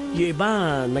 ba? yung iba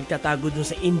nagtatago dun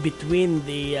sa in-between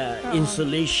the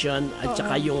insulation at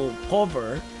saka yung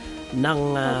cover ng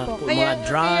Opo. mga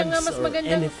drugs nga mas or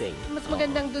magandang, anything. Mas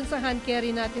magandang dun sa hand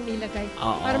carry natin ilagay.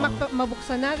 Oo. Para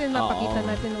mabuksan natin, mapakita Oo.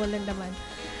 natin walang laman.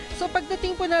 So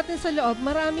pagdating po natin sa loob,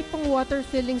 marami pong water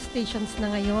filling stations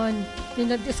na ngayon. Yung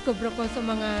na-discover ko sa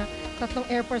mga 3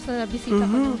 airports na nabisita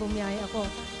ko nung bumiyaya ako.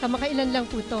 Kamakailan lang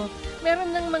po to.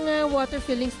 Meron ng mga water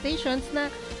filling stations na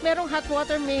merong hot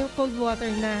water, may cold water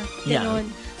na. Ganon.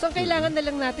 So ang kailangan na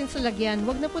lang natin sa lagyan.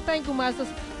 Huwag na po tayong gumastos.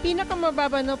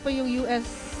 Pinakamababa na po yung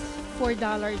US $4,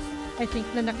 I think,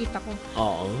 na nakita ko.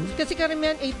 Oo. Kasi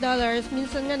karamihan $8.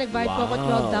 Minsan nga nagbayad po ako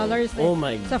 $12 Oh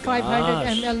my sa 500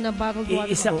 gosh. ml na bottled water.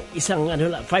 Isang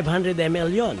 500 ml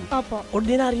yon. Opo.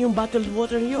 Ordinary yung bottled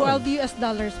water yun. $12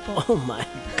 po. Oh my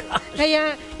gosh.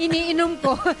 Kaya iniinom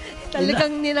ko,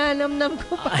 talagang ninanamnam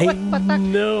ko I bawat patak.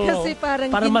 know. Kasi parang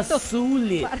para ginto.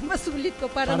 masulit. Para masulit ko,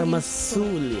 parang Para ginto.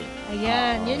 masulit.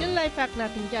 Ayan, yun yung life hack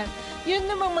natin dyan. Yun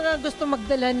namang mga gusto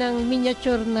magdala ng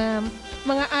miniature na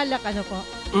mga alak, po.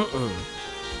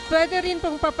 Pwede rin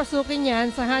pong papasukin yan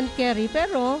sa hand carry,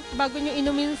 pero bago nyo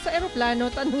inumin sa aeroplano,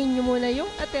 tanungin nyo muna yung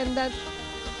attendant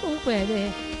kung pwede.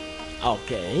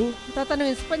 Okay.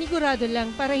 Tatanungin, panigurado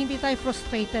lang para hindi tayo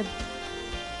frustrated.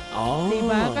 Oh.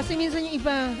 Diba? Kasi minsan yung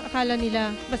iba, akala nila,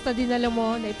 basta dinala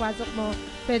mo, naipasok mo,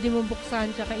 pwede mo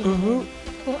buksan, tsaka inumin.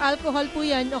 Kung alcohol po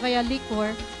yan, o kaya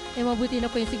liquor, mabuti na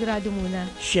po yung sigurado muna.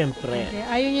 Siyempre. Okay.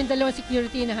 Ayun yung dalawang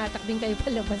security na hatak din kayo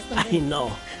palabas. I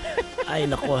know. Ay,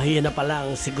 naku, yun na pala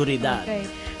ang seguridad. Okay.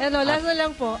 Last na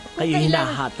lang po. Kung Kayo kailangan-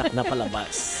 hinahatak na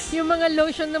palabas. Yung mga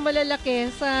lotion na malalaki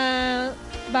sa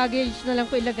baggage na lang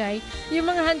po ilagay. Yung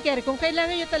mga hand carry, kung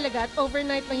kailangan nyo talaga at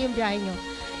overnight lang yung biyahe nyo.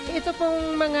 Ito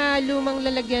pong mga lumang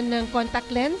lalagyan ng contact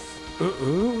lens.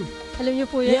 Alam nyo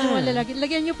po yan, Yeah. yung mga lalagyan.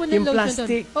 Lagyan nyo po ng Yung lotion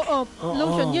plastic. doon. Oo, Oo.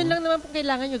 lotion. Yun lang naman po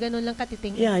kailangan nyo. Ganun lang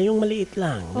katiting. Yeah, yung maliit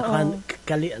lang. Oo.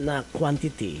 Na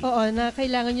quantity. Oo, na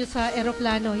kailangan nyo sa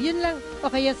aeroplano. Yun lang. O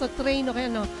kaya sa train o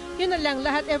kaya no. Yun na lang.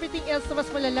 Lahat, everything else na mas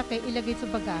malalaki, ilagay sa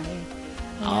bagahe.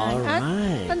 Ayan. At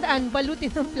Alright. tandaan,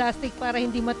 balutin ng plastic para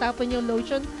hindi matapon yung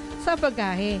lotion sa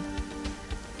bagahe.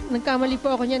 Nagkamali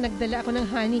po ako niya, nagdala ako ng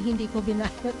honey, hindi ko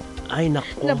binayot. Ay,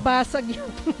 naku. Nabasag yung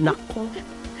Naku.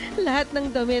 lahat ng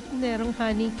damit, merong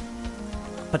honey.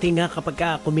 Pati nga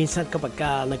kuminsan kapag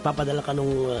nagpapadala ka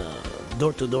nung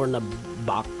door-to-door na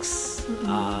box,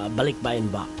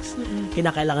 balikbayan box,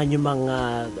 kinakailangan yung mga,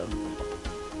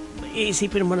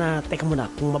 iisipin mo na, teka muna,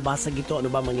 kung mabasag ito,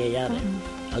 ano ba mangyayari?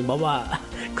 Halimbawa,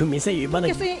 kuminsan yung iba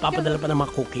nagpapadala pa ng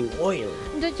mga cooking oil.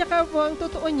 At saka po, ang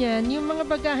totoo niyan, yung mga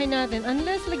bagahe natin,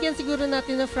 unless lagyan siguro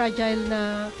natin ng fragile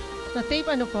na tape,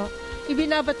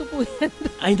 ibinabato po yan.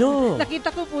 I know.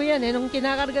 Nakita ko po yan, nung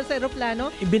kinakarga sa aeroplano,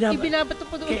 ibinabato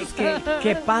po doon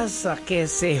Que pasa, que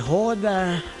se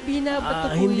joda.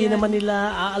 Binabato po Hindi yan. naman nila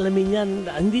aalamin yan.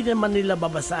 Hindi naman nila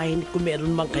babasahin kung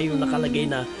meron man kayong nakalagay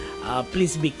na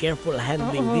please be careful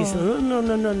handling Oo. this. No.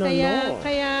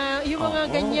 Kaya yung mga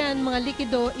Oo. ganyan, mga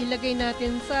likido, ilagay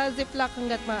natin sa ziplock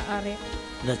hanggat maaari.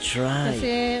 That's right.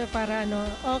 Kasi para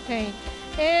okay.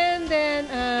 And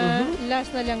then,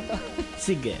 last na lang to.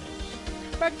 Sige.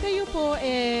 Pag kayo po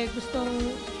gustong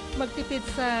magtipid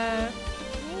sa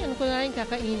kunwari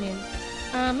kakainin,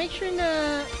 make sure na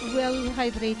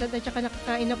well-hydrated at saka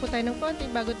nakakain na po tayo ng konti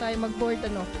bago tayo mag-board,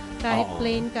 kahit Oo.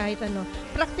 plain, kahit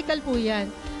Practical po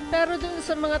yan. Pero dun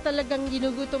sa mga talagang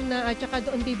ginugutom na at saka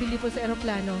doon bibili po sa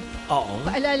aeroplano, Oo.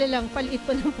 paalala lang, paliit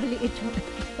po ng paliit yung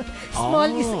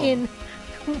small is in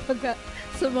kumbaga,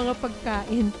 sa mga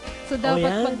pagkain. So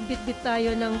dapat yan? magbitbit tayo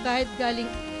ng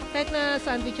kahit na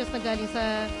sandwiches na galing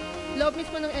sa loob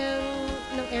mismo ng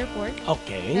airport.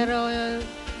 Okay. Pero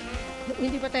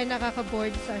hindi pa tayo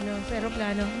nakaka-board sa sa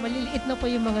aeroplano. Maliliit na po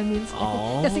yung mga meals ko.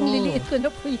 Oh. Kasing liliit ko na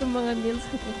po yung mga meals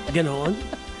ko. Ganon?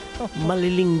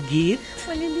 Malilinggit?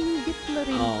 Malilinggit na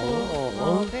rin po.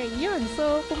 Oo. Okay, yun.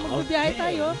 So, kung magbibiyahe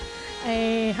tayo,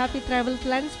 happy travel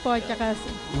plans po, tsaka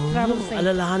travel safe.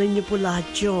 Alalahanin niyo po lahat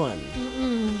yun.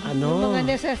 Ano? Yung mga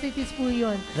necessities po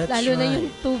yun. That's Lalo na right. yung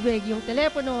tubig, yung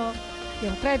telepono,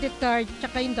 yung credit card,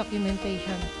 tsaka yung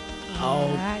documentation.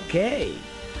 Alright. Okay.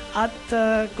 At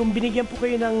kung binigyan po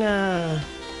kayo ng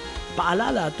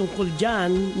paalala tungkol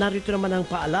dyan, narito naman ang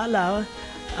paalala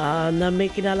na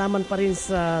may kinalaman pa rin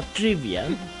sa trivia.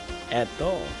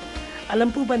 Eto.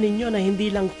 Alam po ba ninyo na hindi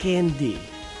lang candy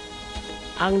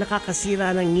ang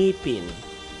nakakasira ng ngipin?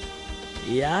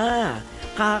 Yeah.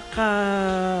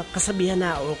 Kasabihan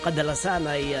na o kadalasan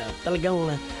ay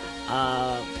talagang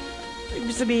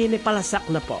ibig sabihin ay palasak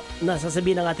na po.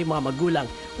 Nasasabihin ng ating mga magulang,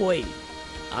 "Uy,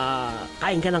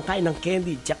 kain ka ng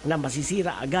candy, tsak na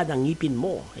masisira agad ang ngipin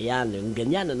mo." Ayan, yung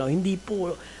ganyan. Hindi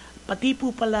po, pati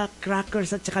po pala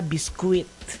crackers at saka biskuit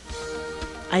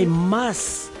ay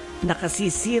mas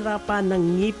nakasisira pa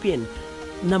ng ngipin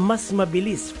na mas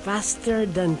mabilis, faster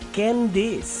than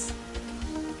candies.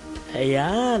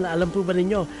 Ayan, alam po ba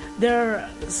ninyo, there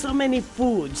are so many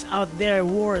foods out there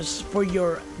worse for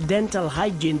your dental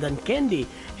hygiene than candy,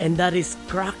 and that is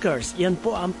crackers. Yan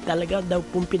po ang talaga daw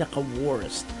pong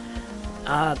pinaka-worst.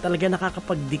 Talaga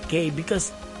nakakapag-decay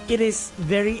because it is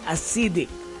very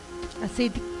acidic.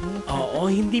 Acidic.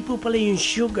 Oo, hindi po pala yung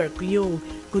sugar,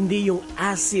 kundi yung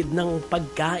acid ng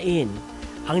pagkain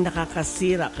ang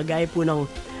nakakasira. Kagaya po ng,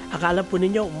 akala po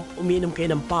ninyo, umiinom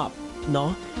kayo ng pop,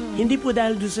 no? Hindi po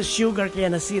dahil doon sa sugar kaya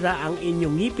nasira ang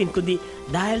inyong ngipin, kundi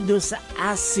dahil doon sa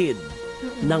acid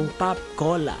ng pop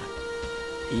cola.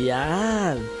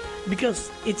 Yan. Because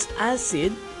it's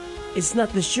acid, it's not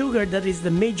the sugar that is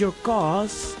the major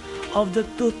cause of the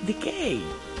tooth decay.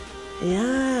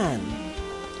 Yan.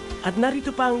 At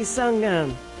narito pa ang isang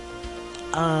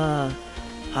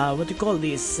what you call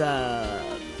this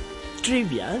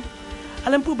trivia.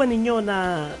 Alam po ba ninyo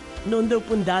na noon daw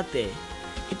pong dati,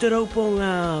 ito raw pong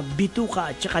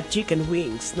bituka at saka chicken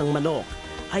wings ng manok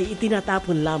ay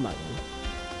itinatapon lamang.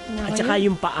 At saka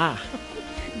yung paa.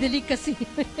 Delicacy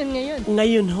yan ngayon.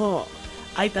 Ngayon ho,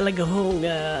 ay talaga hong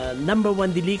number one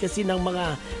delicacy ng mga,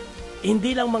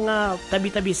 hindi lang mga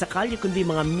tabi-tabi sa kalye, kundi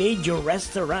mga major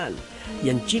restaurant.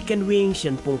 Yan chicken wings,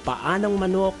 yan pong paa ng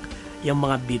manok, yung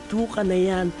mga bituka na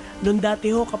yan. Noon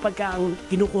dati ho, kapag ang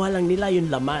kinukuha lang nila yung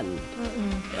laman.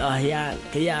 Yan.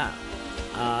 Kaya,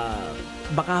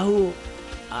 baka ho,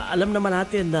 alam naman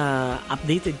natin na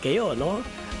updated kayo, no?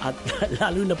 At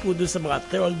lalo na po doon sa mga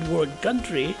third world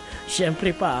country, syempre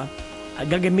pa,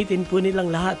 gagamitin po nilang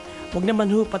lahat. Huwag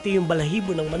naman ho, pati yung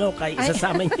balahibo ng manok ay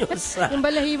isasama nyo sa... Yung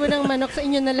balahibo ng manok sa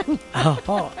inyo na lang.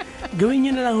 Gawin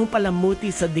nyo na lang ho palamuti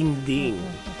sa dingding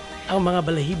ang mga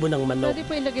balahibo ng manok. Pwede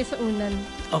po ilagay sa unan.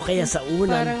 O kaya sa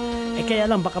unan. Parang... kaya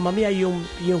lang, baka mamaya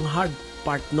yung hard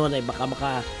part nun ay baka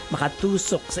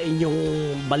makatusok sa inyong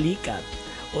balikat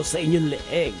o sa inyong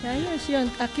leeg. Ayos yun,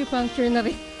 acupuncture na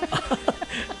rin.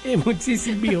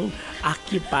 Magsisilbi yung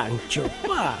acupuncture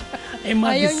pa.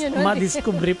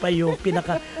 Madiscover pa yung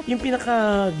pinaka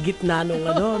gitna nung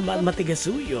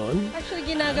matigas yun. Actually,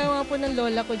 ginagawa po ng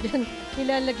lola ko dyan.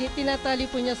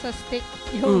 Tinatali po niya sa stick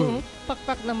yung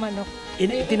pakpak ng manok.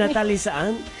 Tinatali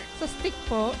saan? Sa stick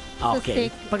po. Sa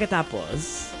stick.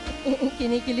 Pagkatapos?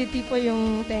 Kinikiliti po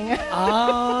yung tenga.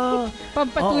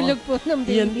 Pampatulog po ng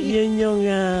baby. Yan yung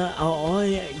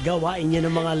gawain niya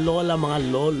ng mga lola, mga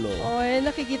lolo.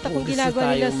 Nakikita kong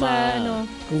ginagawa nila sa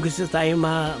Kung gusto tayo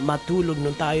matulog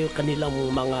nung tayo kanilang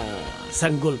mga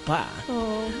sanggol pa,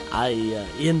 ay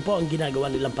yan po ang ginagawa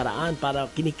nilang paraan para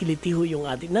kinikiliti ho yung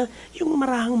ating yung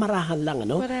marahang-marahan lang,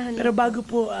 ano? Pero bago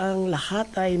po ang lahat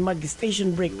ay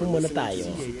mag-station break po muna tayo.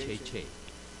 CHHA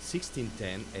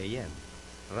 1610 AM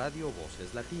Radio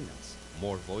Voces Latinas.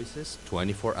 More voices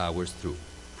 24 hours through.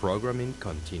 Programming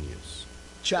continues.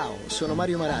 Ciao, sono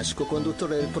Mario Marasco,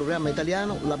 conduttore del programma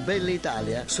italiano La Bella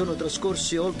Italia. Sono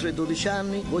trascorsi oltre 12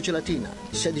 anni, Voce Latina.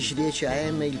 16:10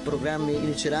 AM, i programmi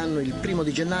inizieranno il 1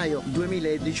 di gennaio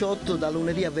 2018 da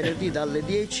lunedì a venerdì dalle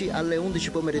 10 alle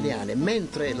 11 pomeridiane,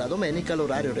 mentre la domenica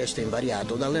l'orario resta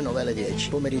invariato dalle 9 alle 10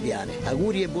 pomeridiane.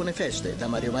 Auguri e buone feste da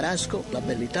Mario Marasco, La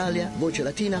Bella Italia, Voce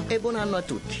Latina e buon anno a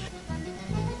tutti.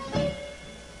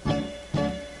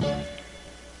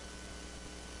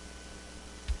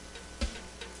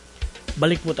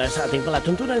 Balik po tayo sa ating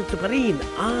palatuntunan. Ito pa rin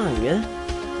ang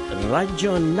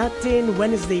Radyo Natin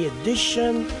Wednesday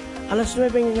edition, alas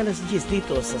 9 hanggang alas 10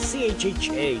 dito sa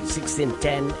CHHA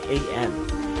 1610 AM.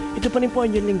 Ito pa rin po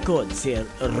ang inyong lingkod, si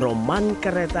Roman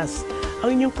Caretas,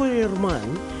 ang inyong Kuya Roman,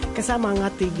 kasama ang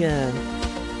ating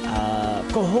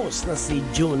co-host na si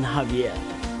June Javier.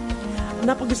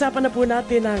 Napag-usapan na po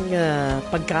natin ang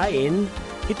pagkain.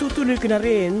 Itutuloy ko na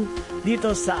rin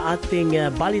dito sa ating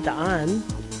balitaan.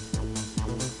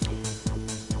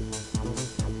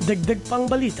 Dagdag pang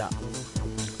balita.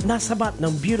 Nasabat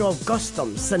ng Bureau of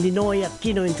Customs sa Ninoy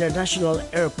Aquino International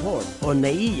Airport o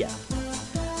NAIA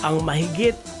ang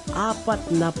mahigit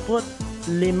 45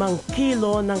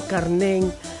 kilo ng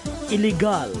karneng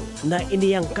illegal na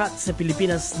iniangkat sa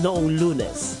Pilipinas noong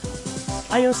Lunes.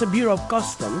 Ayon sa Bureau of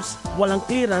Customs, walang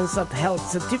clearance at health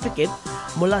certificate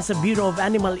mula sa Bureau of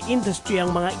Animal Industry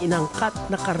ang mga inangkat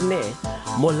na karne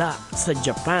mula sa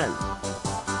Japan.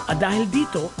 At dahil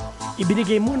dito,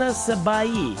 ibinigay muna sa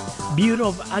BAI,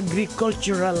 Bureau of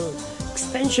Agricultural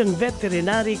Extension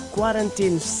Veterinary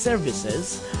Quarantine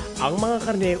Services, ang mga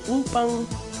karne upang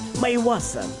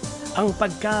maiwasan ang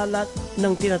pagkalat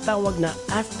ng tinatawag na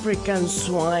African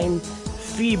Swine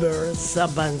Fever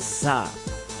sa bansa.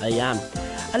 Ayan.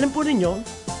 Alam po ninyo,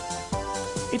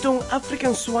 itong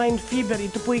African Swine Fever,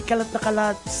 ito po'y kalat na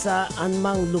kalat sa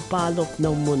anumang lupalop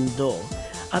ng mundo.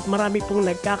 At marami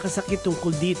pong nagkakasakit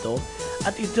tungkol dito.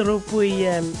 At ito po'y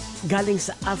galing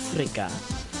sa Africa.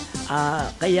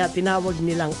 Kaya tinawag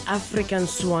nilang African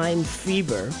Swine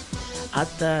Fever.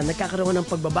 At nagkakaroon ng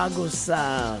pagbabago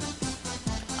sa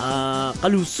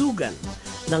kalusugan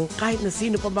ng kahit na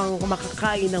sino pa bang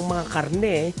makakain ng mga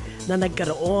karne na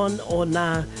nagkaroon o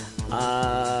na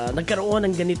nagkaroon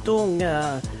ng ganitong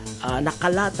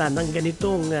nakalata ng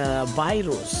ganitong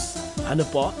virus. Ano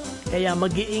po? Kaya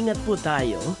mag-iingat po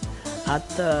tayo. At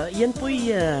yan po'y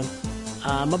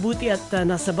mabuti at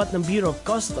nasabat ng Bureau of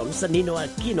Customs sa Ninoy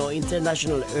Aquino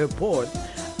International Airport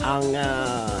ang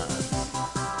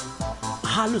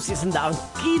halos 100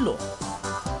 kilo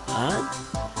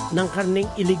ng karneng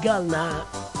illegal na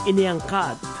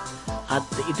iniangkat at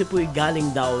ito po'y galing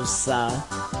daw sa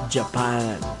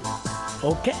Japan.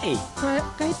 Okay.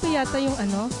 Kahit po yata yung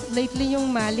lately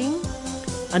yung maling.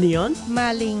 Ano yun?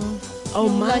 Maling. Oh,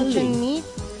 yung maling. luncheon meat.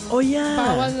 Oh, yeah.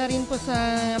 Bawal na rin po sa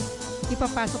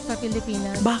ipapasok sa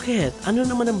Pilipinas. Bakit? Ano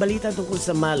naman ang balita tungkol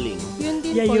sa maling? Yun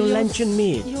din yeah, po. Yung luncheon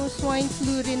meat. Yung swine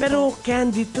flu rin pero po.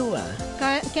 candy to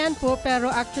Can po,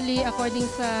 pero actually according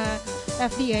sa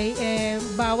FDA,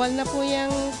 bawal na po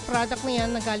yung product na yan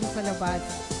na galing sa labas.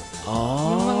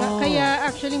 Oh. Kaya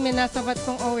actually may nasabat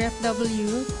pong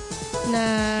OFW na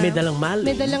may dalang maling.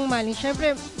 May dalang maling.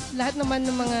 Siyempre, lahat naman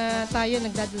ng mga tayo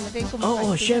nagdadala rin.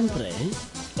 Oo, siyempre.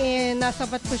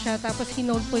 Nasabat po siya, tapos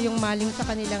hinold po yung maling sa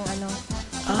kanilang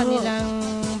kanilang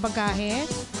bagahe.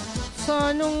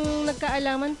 So, nung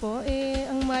nagkaalaman po,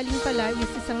 ang maling pala is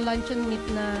isang luncheon meat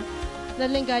na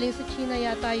galing sa China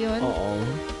yata yun. Oo.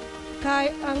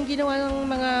 Ang ginawa ng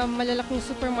mga malalaking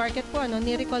supermarket po,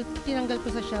 tinanggal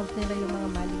po sa shelves nila yung mga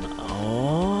maling.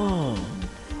 Oh.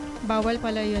 Bawal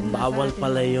pala yun. Bawal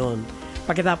pala yun.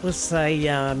 Pagkatapos ay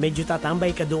medyo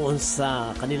tatambay ka doon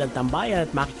sa kanilang tambayan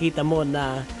at makikita mo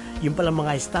na yung palang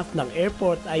mga staff ng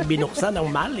airport ay binuksan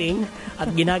ang maling at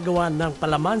ginagawa ng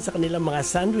palaman sa kanilang mga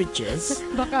sandwiches.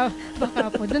 Baka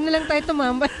po. Doon na lang tayo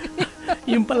tumambay.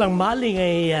 Yung palang maling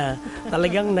ay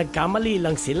talagang nagkamali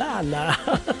lang sila na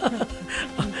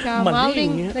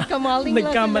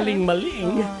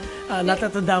Nagkamaling-maling.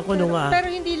 Natatandaan ko nung pero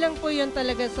hindi lang po yun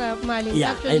talaga sa maling.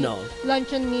 Yeah, actually, I know.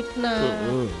 Luncheon meat na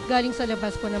galing sa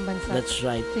labas po ng bansa. That's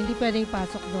right. So, hindi pwedeng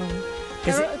pasok doon.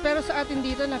 Pero sa atin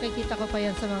dito, nakikita ko pa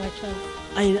yan sa mga shelf.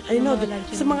 I know.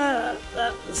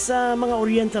 Sa mga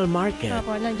Oriental market.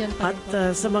 Opo, nandyan pa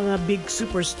at sa mga big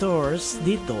superstores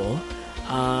dito,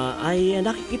 ay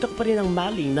nakikita ko pa rin ang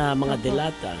maling na mga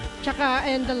delata. Tsaka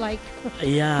and the like.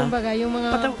 Yeah. Kumbaga, yung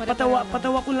mga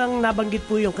patawa ko lang nabanggit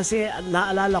po yung kasi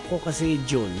naalala ko kasi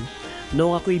June,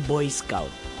 noong ako'y Boy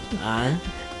Scout,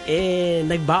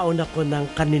 nagbaon ako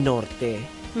ng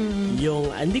Kaninorte.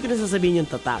 Yung, hindi ko na sasabihin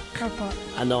yung tatak. Opo.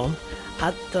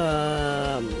 At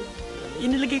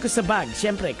inilagay ko sa bag.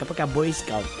 Siyempre, kapag ka Boy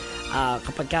Scout,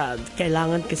 kapag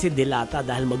kailangan kasi dilata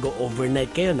dahil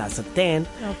mag-overnight kayo, nasa tent,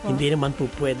 hindi naman po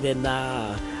pwede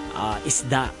na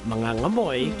isda, mga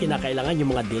ngamoy, kinakailangan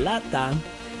yung mga dilata.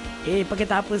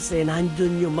 Pagkatapos,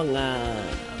 nandun yung mga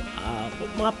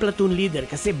platoon leader,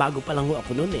 kasi bago pa lang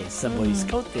ako noon sa Boy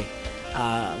Scout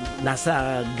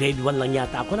nasa grade 1 lang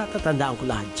yata ako, natatandaan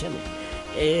ko lahat yan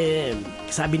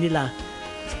sabi nila,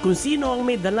 kung sino ang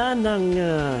may dala ng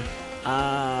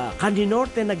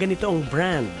Kaninorte na ganito ang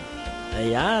brand,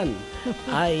 ayan,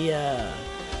 ay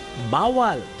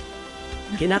bawal,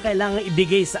 kinakailangan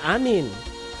ibigay sa amin.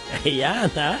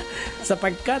 Ayan,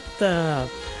 sapagkat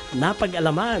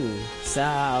napag-alaman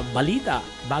sa balita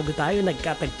bago tayo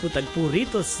nagkatagpo-tagpo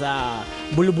rito sa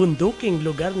bulubunduking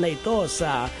lugar na ito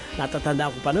sa natatanda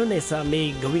ko pa noon sa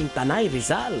may gawing Tanay,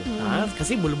 Rizal.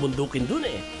 Kasi bulubundukin dun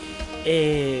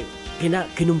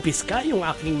kinumpis ka yung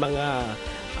aking mga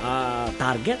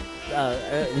target.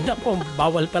 Hindi po,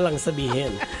 bawal pa lang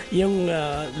sabihin yung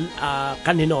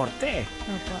Kaninorte.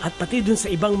 At pati dun sa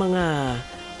ibang mga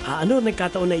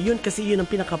nagkataon na yun kasi yun ang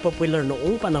pinaka-popular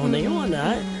noong panahon na yun.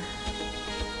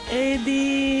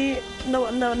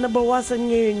 Nabawasan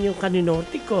ngayon yung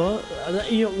Kaninorte ko.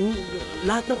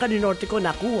 Lahat ng Kaninorte ko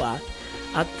nakuha.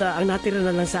 At ang natira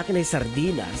na lang sa akin ay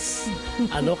sardinas.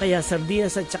 Kaya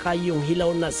sardinas at saka yung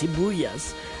hilaw na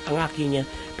sibuyas ang aking.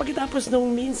 Pagkatapos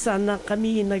nung minsan na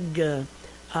kami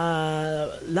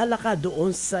lalakad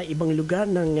doon sa ibang lugar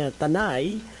ng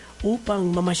Tanay upang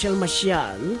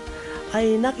mamasyal-masyal,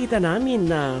 ay nakita namin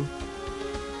na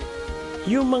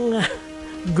yung mga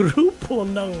grupo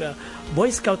ng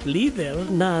Boy Scout leader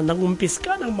na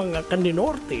nangumpiska ng mga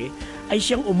Kaninorte ay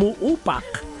siyang umuupak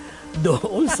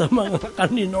doon sa mga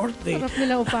Kaninorte. Sarap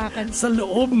nila upakan. Sa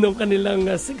loob ng kanilang,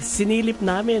 sinilip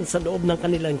namin sa loob ng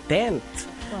kanilang tent.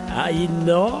 Wow. I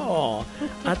know.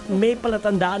 At may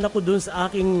palatandaan ako doon sa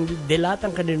aking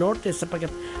dilatang Kaninorte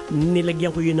sapagkat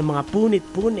nilagyan ko yun ng mga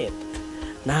punit-punit.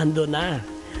 Nando na.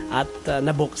 At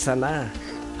nabuksan na.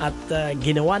 At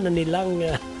ginawa na nilang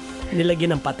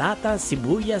nilagyan ng patatas,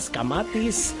 sibuyas,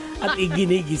 kamatis, at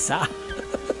iginigisa.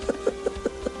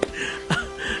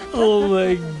 Oh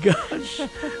my gosh.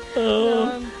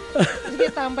 Sige,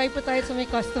 tambay po tayo sa may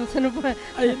customs. Ano ba?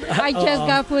 I just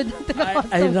got food.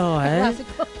 I know,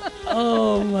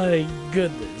 Oh my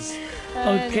goodness.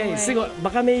 Okay, anyway. Siguro,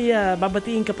 baka may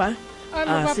babatiin ka pa?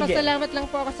 Magpapasalamat lang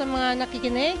po ako sa mga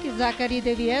nakikinig. Zachary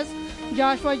Davies,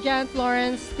 Joshua Jan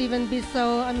Florence, Stephen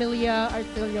Bisso, Amelia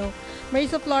Artilio,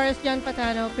 Marisa Flores, John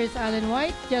Patano, Chris Allen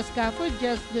White, Jess Gafford,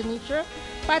 Jess Junicher,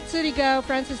 Pat Surigao,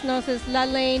 Francis Noses,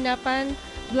 Lalay Napan,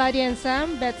 Bloody and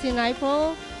Sam, Betsy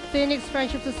Naipo, Phoenix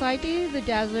Friendship Society, The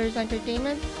Dazzlers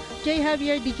Entertainment, J.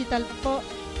 Javier Digital po,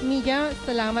 Media,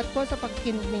 salamat po sa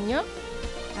pagkikinig ninyo.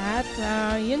 At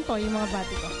yun po yung mga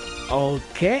bati ko.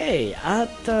 Okay.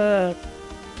 At,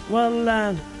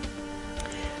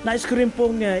 nais ko rin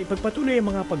pong ipagpatuloy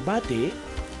ang mga pagbati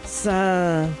sa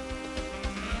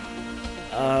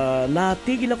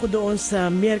natigil ako doon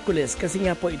sa Miyerkules kasi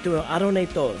nga po ito, araw na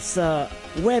ito, sa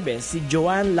Huwebes, si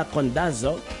Joan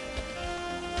Lacondazo.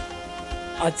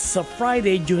 At sa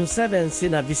Friday, June 7,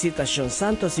 sina Visitacion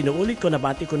Santos. Sinuulit ko,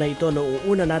 nabati ko na ito noong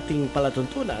una nating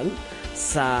palatuntunan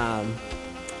sa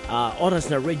Oras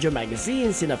na Radio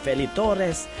Magazine, sina Feli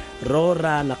Torres,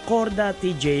 Rora Nacorda,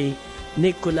 TJ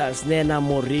Nicolas, Nena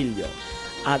Morillo.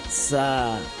 At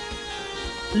sa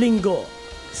Linggo,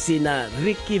 sina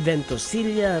Ricky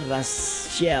Ventosilla,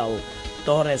 Raciel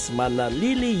Torres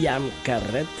Manalili, Yam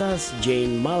Carretas,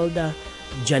 Jane Malda,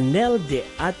 Janelle De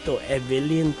Ato,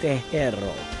 Evelyn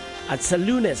Tejero. At sa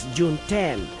Lunes, June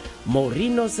 10,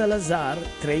 Morino Salazar,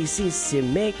 Tracy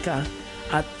Simeca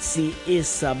at si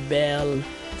Isabel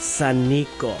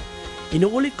Sanico.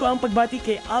 Inuulit ko ang pagbati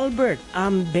kay Albert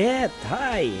Ambet.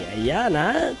 Hi! Ayan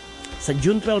sa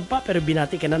June 12 pa pero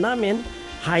binati ka na namin.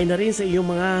 Hi na rin sa iyong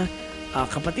mga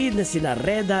kapatid na sina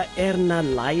Reda, Erna,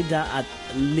 Laida at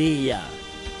Leah.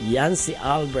 Yan si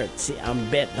Albert, si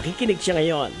Ambet. Nakikinig siya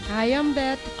ngayon. Hi,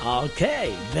 Ambet.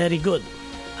 Okay, very good.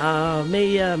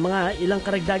 May mga ilang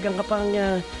karagdagan ka pang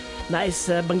nais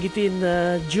banggitin,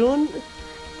 June?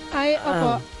 Ay,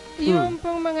 opo. Yung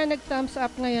pong mga nag-thumbs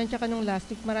up ngayon tsaka nung last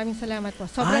week, maraming salamat po.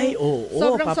 Sobrang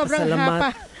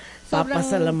haba.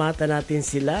 Papasalamatan natin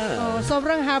sila.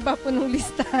 Sobrang haba po nung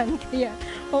listahan. Kaya,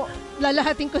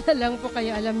 lalahatin ko na lang po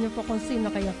kayo. Alam niyo po kung sino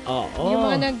kayo. Yung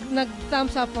mga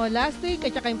nag-thumbs up po last week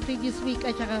at saka yung previous week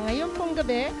at saka ngayon pong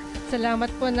gabi.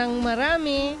 Salamat po ng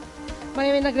marami.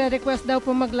 May nagre-request daw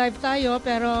po mag-live tayo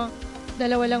pero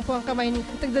dalawa lang po ang kamay.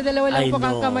 Tagdadalawa lang po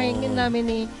ang kamay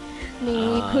namin ni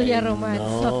Kuya Roman.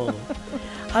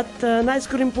 At nais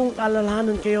ko rin pong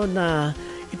alalahanan kayo na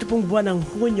ito pong buwan ng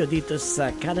Hunyo dito sa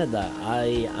Canada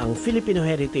ay ang Filipino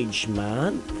Heritage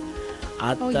Month.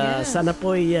 At sana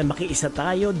po'y makiisa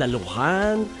tayo,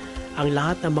 daluhan ang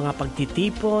lahat ng mga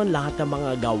pagtitipon, lahat ng mga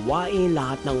gawain,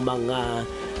 lahat ng mga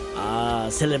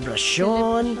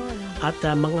selebrasyon at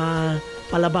mga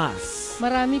palabas.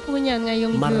 Marami po niyan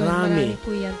ngayong June. Marami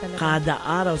po yan talaga. Kada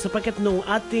araw. Sapagkat nung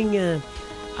ating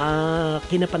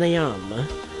kinapanayam,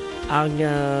 ang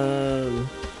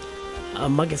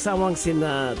mag-asawang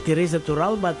sina Teresa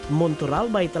Turalba at Mon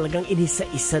Turalba ay talagang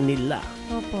inisa-isa nila.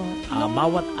 Opo.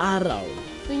 Bawat araw.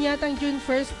 Yun yatang June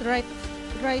 1st,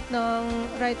 right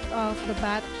off the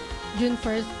bat, June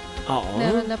 1st, Oo.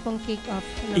 Meron na pong kick-off.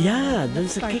 Dun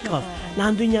sa Start kick-off.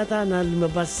 na. Nandun yata na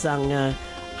lumabas ang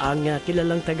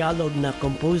kilalang Tagalog na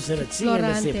composer at singer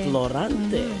na si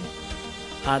Florante.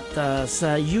 At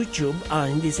sa YouTube,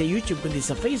 hindi sa YouTube kundi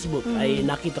sa Facebook ay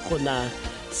nakita ko na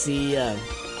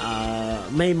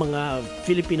may mga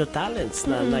Filipino talents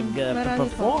na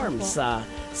nag-perform sa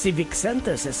Civic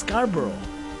Center sa Scarborough.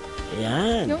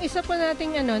 Yan. Yung isa po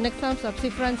nating nag-thumbs up, si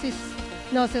Francis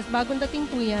Noses, bagong dating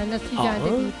po yan, na estudyante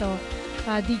dito.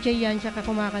 DJ yan, siya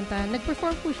kumakanta.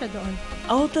 Nag-perform po siya doon.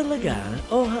 Oh, talaga?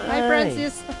 Oh, hi. Hi,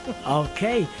 Francis.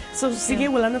 Okay. So, sige,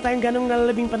 wala na tayong ganong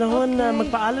nalalabing panahon na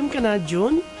magpaalam ka na,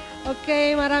 June.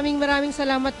 Okay, maraming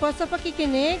salamat po sa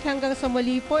pakikinig. Hanggang sa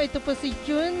muli po, ito po si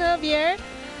June Javier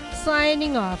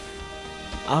signing off.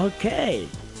 Okay.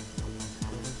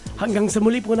 Hanggang sa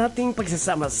muli po nating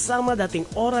pagsasama-sama dating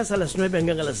oras alas 9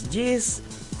 hanggang alas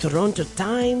 10 Toronto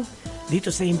time dito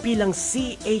sa himpilang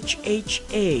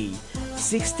CHHA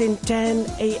 1610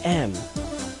 AM.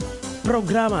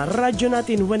 Programa Radyo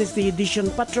Natin Wednesday Edition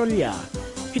Patrolya.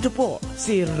 Ito po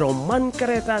si Roman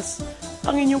Caretas,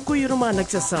 ang inyong Kuya Roman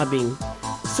nagsasabing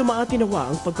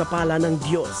sumaatinawa ang pagpapala ng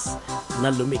Diyos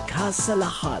na lumikha sa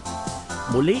lahat.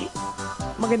 Muli,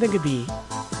 magandang gabi.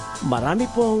 Marami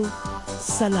pong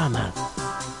salamat.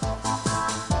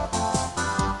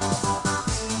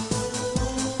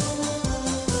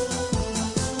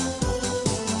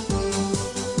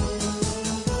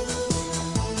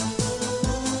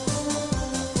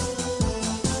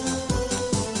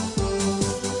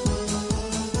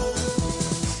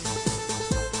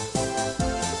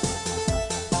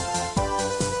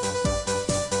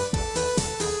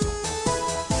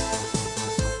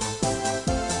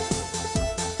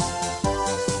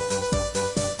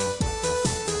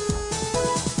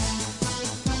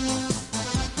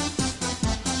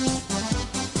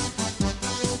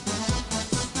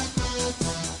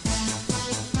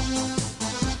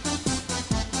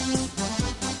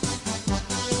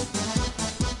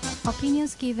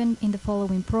 Opinions given in the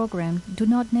following program do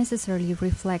not necessarily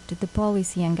reflect the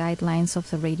policy and guidelines of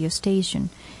the radio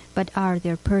station, but are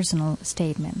their personal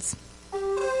statements.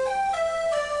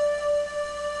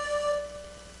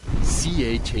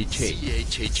 CHHA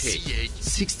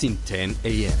 1610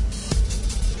 AM.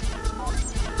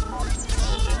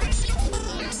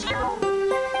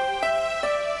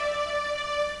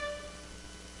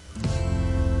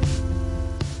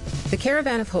 The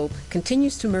Caravan of Hope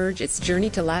continues to merge its journey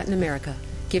to Latin America,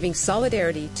 giving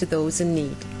solidarity to those in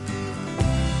need.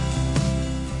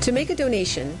 To make a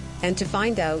donation and to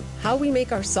find out how we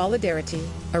make our solidarity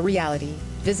a reality,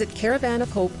 visit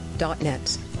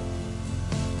caravanofhope.net.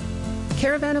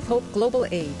 Caravan of Hope Global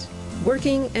Aid,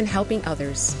 working and helping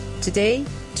others, today,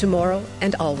 tomorrow,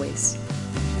 and always.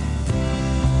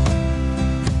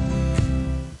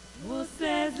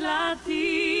 Voces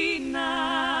Latinas.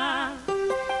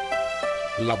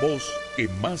 La voz que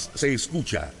más se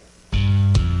escucha.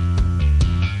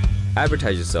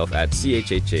 Advertise yourself at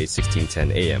CHHA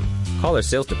 1610 AM. Call our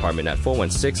sales department at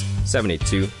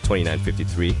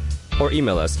 416-782-2953 or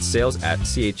email us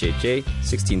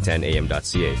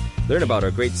sales@chhha1610am.ca. Learn about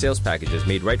our great sales packages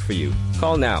made right for you.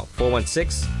 Call now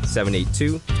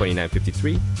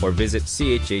 416-782-2953 or visit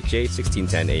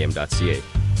chhha1610am.ca.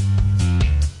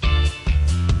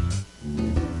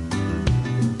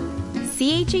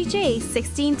 CHHA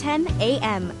 1610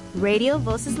 AM, Radio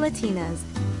Voces Latinas,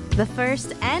 the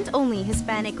first and only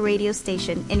Hispanic radio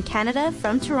station in Canada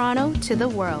from Toronto to the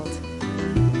world.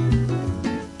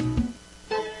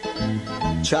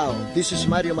 Ciao, this is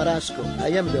Mario Marasco. I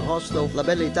am the host of La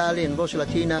Bella Italia in Voce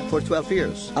Latina for 12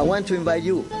 years. I want to invite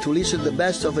you to listen to the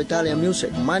best of Italian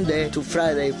music, Monday to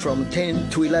Friday from 10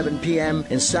 to 11 p.m.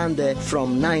 and Sunday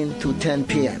from 9 to 10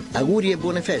 p.m. Auguri e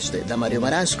buone feste da Mario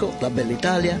Marasco, La Bella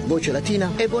Italia, Voce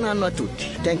Latina e buon anno a tutti.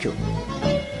 Thank you.